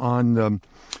also on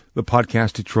the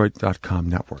podcastdetroit.com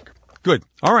network. Good.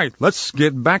 All right. Let's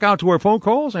get back out to our phone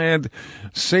calls and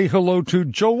say hello to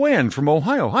Joanne from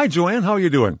Ohio. Hi, Joanne. How are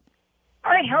you doing?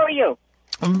 Hi. How are you?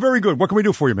 I'm very good. What can we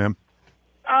do for you, ma'am?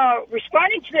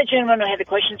 Responding to the gentleman who had the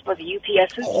questions about the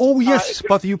UPSs. Oh, yes,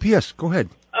 about the UPS. Go ahead.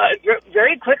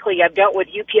 Very quickly, I've dealt with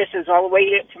UPSs all the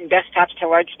way from desktops to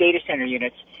large data center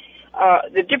units.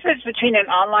 The difference between an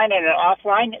online and an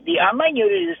offline, the online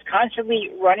unit is constantly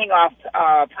running off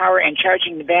power and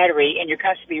charging the battery, and you're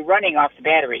constantly running off the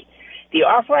battery. The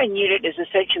offline unit is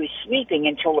essentially sleeping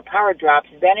until the power drops,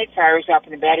 then it fires up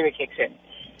and the battery kicks in.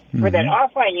 For that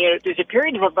offline unit, there's a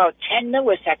period of about 10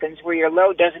 milliseconds where your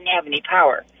load doesn't have any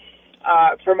power.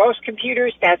 For most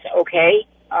computers, that's okay.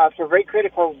 For very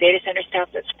critical data center stuff,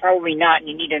 that's probably not, and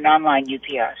you need an online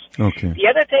UPS. Okay. The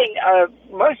other thing,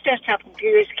 most desktop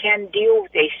computers can deal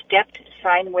with a stepped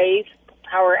sine wave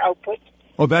power output.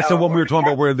 Oh, that's the one we were talking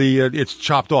about where the it's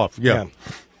chopped off. Yeah.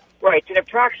 Right. It's an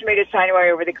approximated sine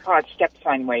wave, or they call it stepped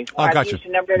sine wave. Gotcha. I've used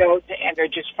a number of those, and they're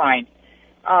just fine.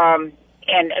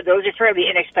 And those are fairly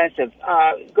inexpensive.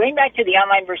 Going back to the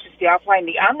online versus the offline,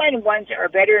 the online ones are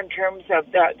better in terms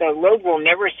of the load will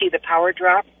never see the power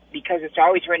drop, because it's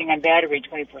always running on battery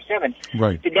 24/7.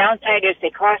 Right. The downside is they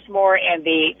cost more, and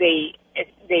they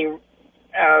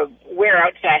wear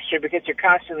out faster because they're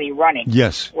constantly running.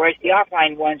 Yes. Whereas the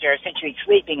offline ones are essentially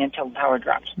sleeping until the power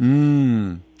drops.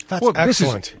 That's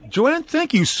excellent. Joanne,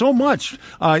 thank you so much.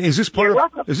 Is this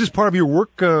part of your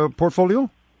work portfolio?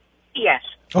 Yes.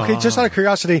 Okay, just out of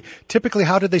curiosity, typically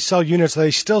how did they sell units? Are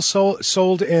they still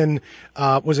sold in,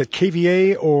 was it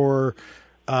KVA or,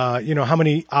 how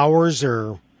many hours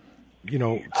or,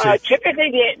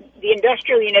 typically the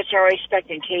industrial units are always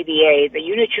spec'd in KVA. The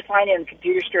units you find in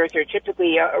computer stores are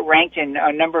typically ranked in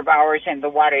a number of hours and the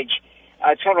wattage,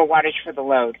 total wattage for the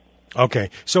load. Okay,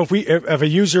 so if a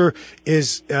user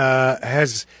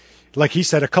has, like he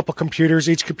said, a couple computers,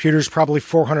 each computer is probably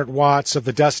 400 watts of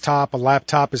the desktop. A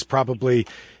laptop is probably,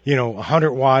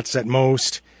 100 watts at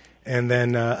most. And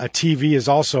then a TV is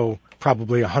also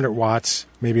probably 100 watts,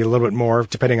 maybe a little bit more,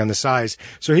 depending on the size.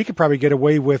 So he could probably get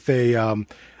away with a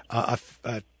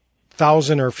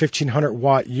 1,000 or 1,500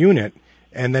 watt unit.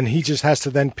 And then he just has to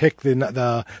then pick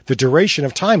the duration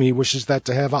of time he wishes that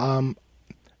to have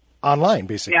online,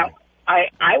 basically. Now,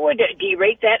 I would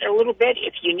derate that a little bit.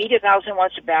 If you need 1,000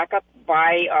 watts of backup,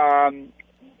 buy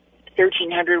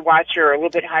 1,300 watts or a little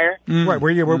bit higher. Right,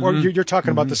 where you're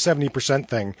talking about the 70%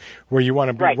 thing, where you want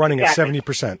to be running at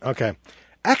 70%. Okay,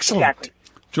 excellent. Exactly.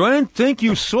 Joanne, thank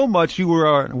you so much. You were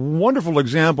a wonderful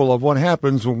example of what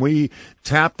happens when we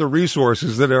tap the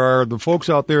resources that are the folks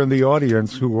out there in the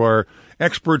audience who are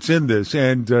experts in this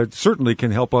and certainly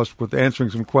can help us with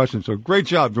answering some questions. So great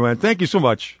job, Joanne. Thank you so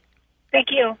much. Thank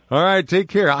you. All right, take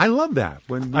care. I love that.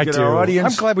 When we get our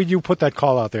audience. I'm glad you put that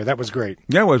call out there. That was great.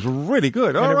 That was really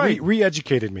good. All right. It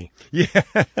re-educated me. Yeah.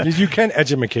 You can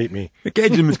educate me.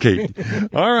 Educate.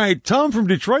 All right. Tom from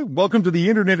Detroit, welcome to the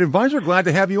Internet Advisor. Glad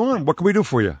to have you on. What can we do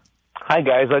for you? Hi,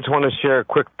 guys. I just want to share a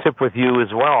quick tip with you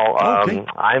as well. Okay.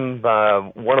 I'm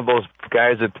one of those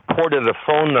guys that ported a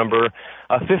phone number,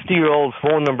 a 50-year-old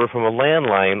phone number from a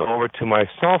landline over to my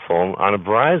cell phone on a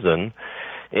Verizon.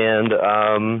 And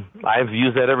I've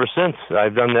used that ever since.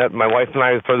 I've done that, my wife and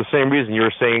I, for the same reason. You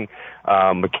were saying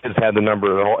the kids had the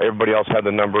number, everybody else had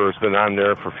the number. It's been on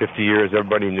there for 50 years.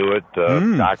 Everybody knew it.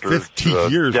 Doctors, 50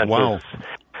 years, dentists. wow.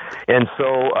 And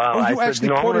so I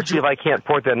said, I want to see if I can't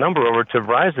port that number over to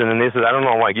Verizon. And they said, I don't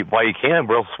know why you can't.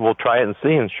 We'll try it and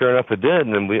see. And sure enough, it did.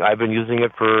 And I've been using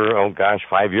it for,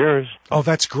 5 years. Oh,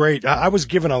 that's great. I was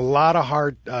given a lot of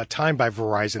hard time by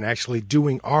Verizon actually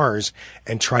doing ours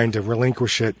and trying to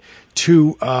relinquish it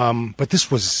to, but this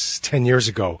was 10 years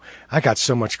ago. I got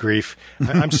so much grief.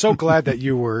 I'm so glad that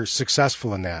you were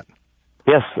successful in that.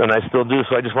 Yes, and I still do.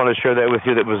 So I just wanted to share that with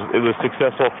you. That it was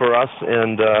successful for us,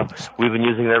 and we've been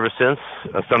using it ever since.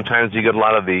 Sometimes you get a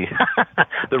lot of the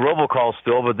the robocalls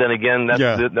still, but then again, that's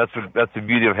the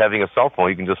beauty of having a cell phone.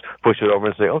 You can just push it over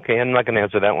and say, "Okay, I'm not going to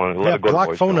answer that one." Let it go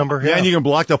block phone number. Yeah, and you can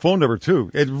block the phone number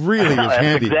too. It really is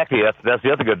handy. Exactly. That's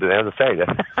the other good thing. I have to say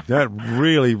that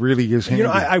really is handy. You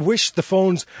know, I wish the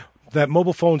phones. That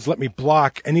mobile phones let me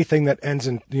block anything that ends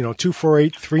in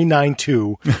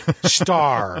 248-392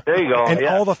 star. There you go. And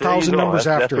all the 1,000 numbers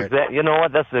after it. You know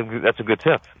what? That's a good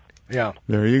tip. Yeah.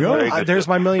 There you go. There's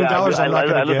my $1 million. I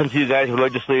listen to you guys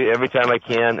religiously every time I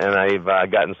can, and I've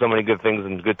gotten so many good things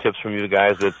and good tips from you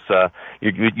guys. It's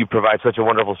you provide such a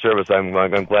wonderful service. I'm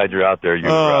glad you're out there.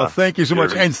 Thank you so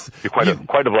much. And you're quite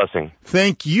a blessing.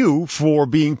 Thank you for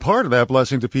being part of that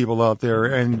blessing to people out there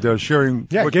and sharing.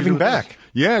 Yeah, giving back.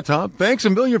 Yeah, Tom. Thanks a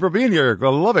million for being here. I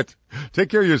love it. Take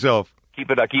care of yourself.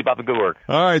 Keep up the good work.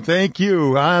 All right, thank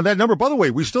you. That number, by the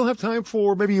way, we still have time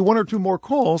for maybe one or two more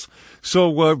calls.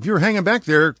 So if you're hanging back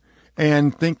there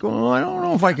and think, I don't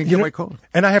know if I can get my call.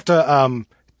 And I have to,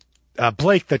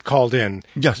 Blake that called in.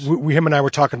 Yes. Him and I were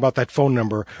talking about that phone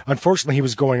number. Unfortunately, he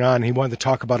was going on. He wanted to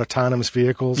talk about autonomous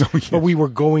vehicles. Yes. But we were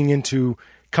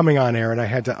coming on air, and I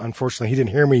had to, unfortunately, he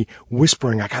didn't hear me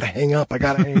whispering, I got to hang up.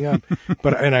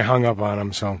 And I hung up on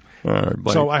him. So,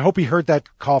 so I hope he heard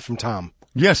that call from Tom.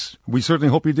 Yes, we certainly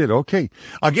hope you did. Okay.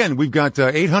 Again, we've got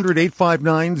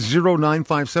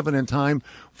 800-859-0957 in time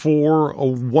for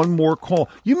one more call.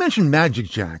 You mentioned Magic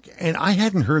Jack, and I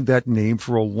hadn't heard that name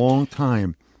for a long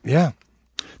time. Yeah.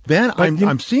 Then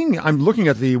I'm looking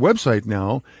at the website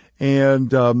now,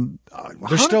 and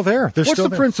they're still there. What's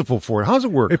the principle for it? How's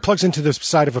it work? It plugs into the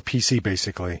side of a PC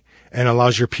basically, and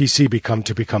allows your PC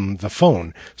to become the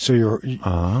phone. So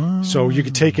so you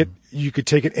could take it. You could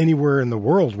take it anywhere in the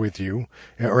world with you,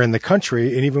 or in the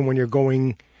country, and even when you're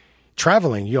going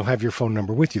traveling, you'll have your phone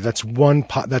number with you. That's one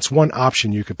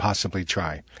option you could possibly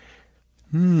try.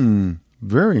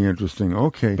 Very interesting.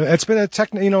 Okay, but it's been a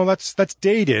that's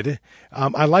dated.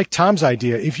 I like Tom's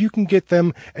idea. If you can get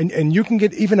them, and you can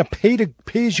get even a pay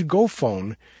as you go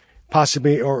phone,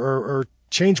 possibly, or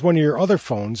change one of your other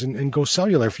phones and go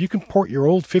cellular. If you can port your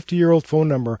old 50-year-old phone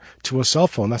number to a cell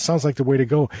phone, that sounds like the way to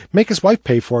go. Make his wife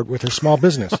pay for it with her small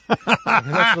business.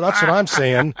 That's what I'm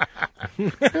saying.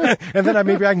 And then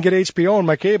maybe I can get HBO on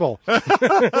my cable and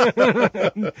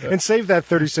save that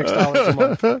 $36 a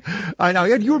month. I know,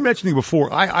 Ed, you were mentioning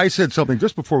before, I said something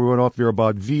just before we went off there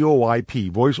about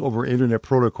VoIP, Voice over Internet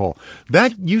Protocol.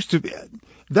 That used to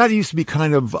be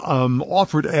kind of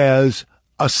offered as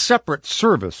a separate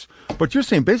service, but you're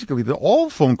saying basically that all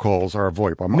phone calls are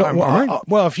VoIP.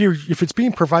 Well, if it's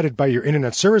being provided by your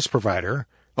internet service provider,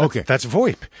 that's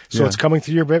VoIP. So it's coming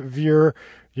through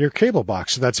your cable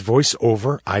box. So that's voice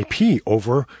over IP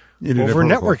over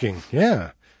networking.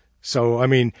 Yeah. So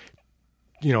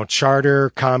Charter,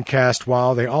 Comcast,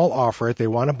 WOW, they all offer it. They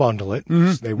want to bundle it.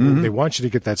 They want you to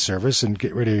get that service and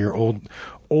get rid of your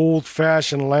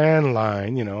old-fashioned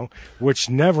landline, which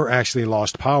never actually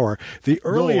lost power.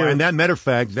 And that matter of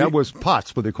fact, that was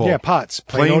POTS, what they call it. Yeah, POTS.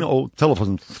 Plain old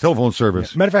telephone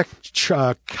service. Yeah. Matter of fact,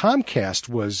 Comcast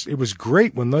was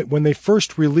great when they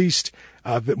first released,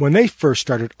 when they first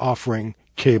started offering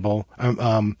cable,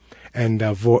 and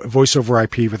voice over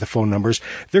IP with the phone numbers.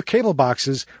 Their cable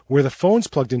boxes where the phone's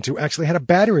plugged into actually had a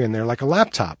battery in there like a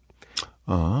laptop.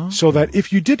 So that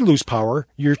if you did lose power,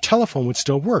 your telephone would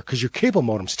still work because your cable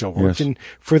modem still worked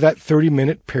for that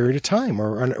 30-minute period of time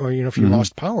or if you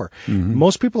lost power.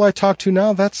 Most people I talk to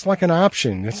now, that's like an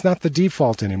option. It's not the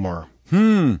default anymore.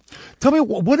 Tell me,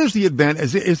 what is the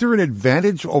advantage? Is there an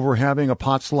advantage over having a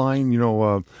POTS line,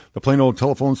 the plain old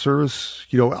telephone service?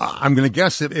 I'm going to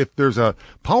guess if there's a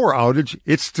power outage,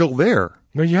 it's still there.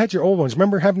 No, you had your old ones.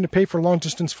 Remember having to pay for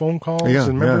long-distance phone calls? Yeah,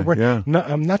 and remember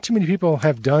not too many people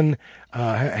have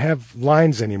have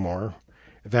lines anymore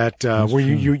that where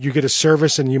you get a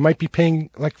service and you might be paying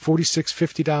like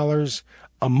 $46-50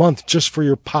 a month just for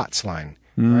your POTS line,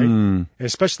 right?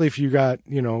 Especially if you got,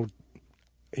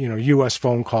 U.S.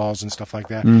 phone calls and stuff like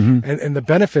that. And the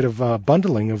benefit of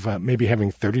bundling of maybe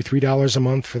having $33 a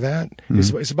month for that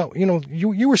is about,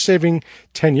 you were saving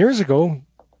 10 years ago.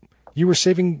 You were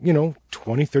saving,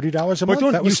 $20-30 a month.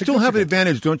 But you still have the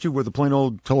advantage, don't you, with the plain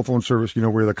old telephone service,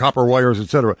 where the copper wires,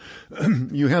 etc.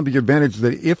 You have the advantage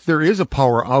that if there is a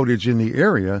power outage in the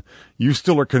area, you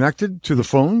still are connected to the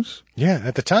phones? Yeah,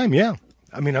 at the time, yeah.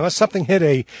 Unless something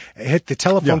hit the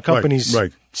telephone company's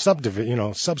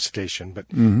substation. But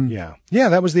yeah,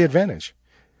 that was the advantage.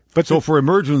 But so for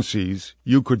emergencies,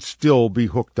 you could still be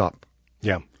hooked up.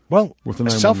 Yeah. Well, with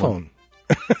a cell phone.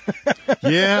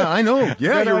 Yeah, I know.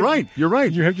 Yeah, you're right. You're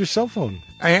right. You have your cell phone.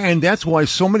 And that's why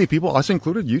so many people, us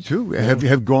included, you too,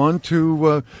 have gone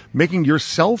to making your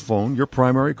cell phone your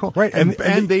primary call. Right.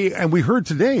 And we heard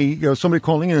today, somebody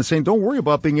calling in and saying, don't worry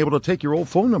about being able to take your old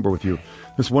phone number with you.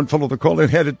 This one fellow that called in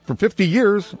had it for 50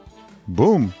 years.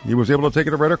 Boom. He was able to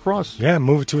take it right across. Yeah,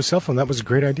 move it to a cell phone. That was a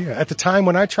great idea. At the time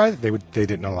when I tried it, they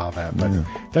didn't allow that.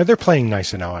 But they're playing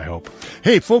nicer now, I hope.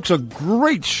 Hey, folks, a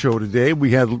great show today.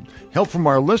 We had help from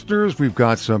our listeners. We've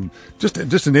got some just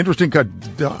an interesting,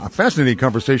 fascinating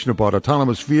conversation about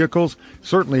autonomous vehicles.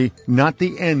 Certainly not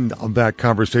the end of that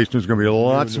conversation. There's going to be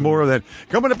lots more of that.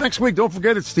 Coming up next week, don't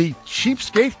forget, it's the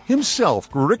cheapskate himself,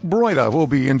 Rick Broida, will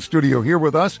be in studio here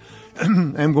with us.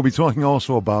 And we'll be talking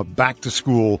also about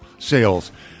back-to-school sales.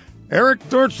 Eric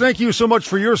Dortch, thank you so much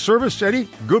for your service. Eddie,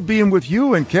 good being with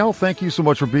you. And Cal, thank you so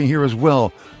much for being here as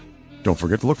well. Don't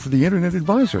forget to look for the Internet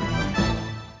Advisor.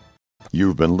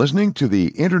 You've been listening to the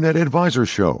Internet Advisor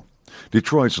Show,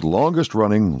 Detroit's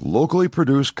longest-running, locally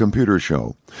produced computer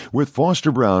show, with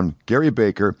Foster Brown, Gary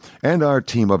Baker, and our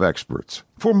team of experts.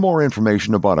 For more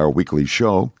information about our weekly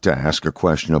show, to ask a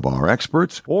question of our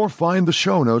experts, or find the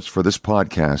show notes for this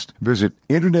podcast, visit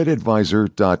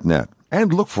InternetAdvisor.net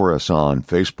and look for us on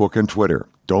Facebook and Twitter.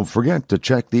 Don't forget to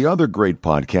check the other great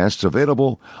podcasts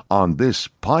available on this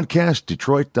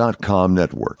PodcastDetroit.com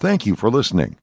network. Thank you for listening.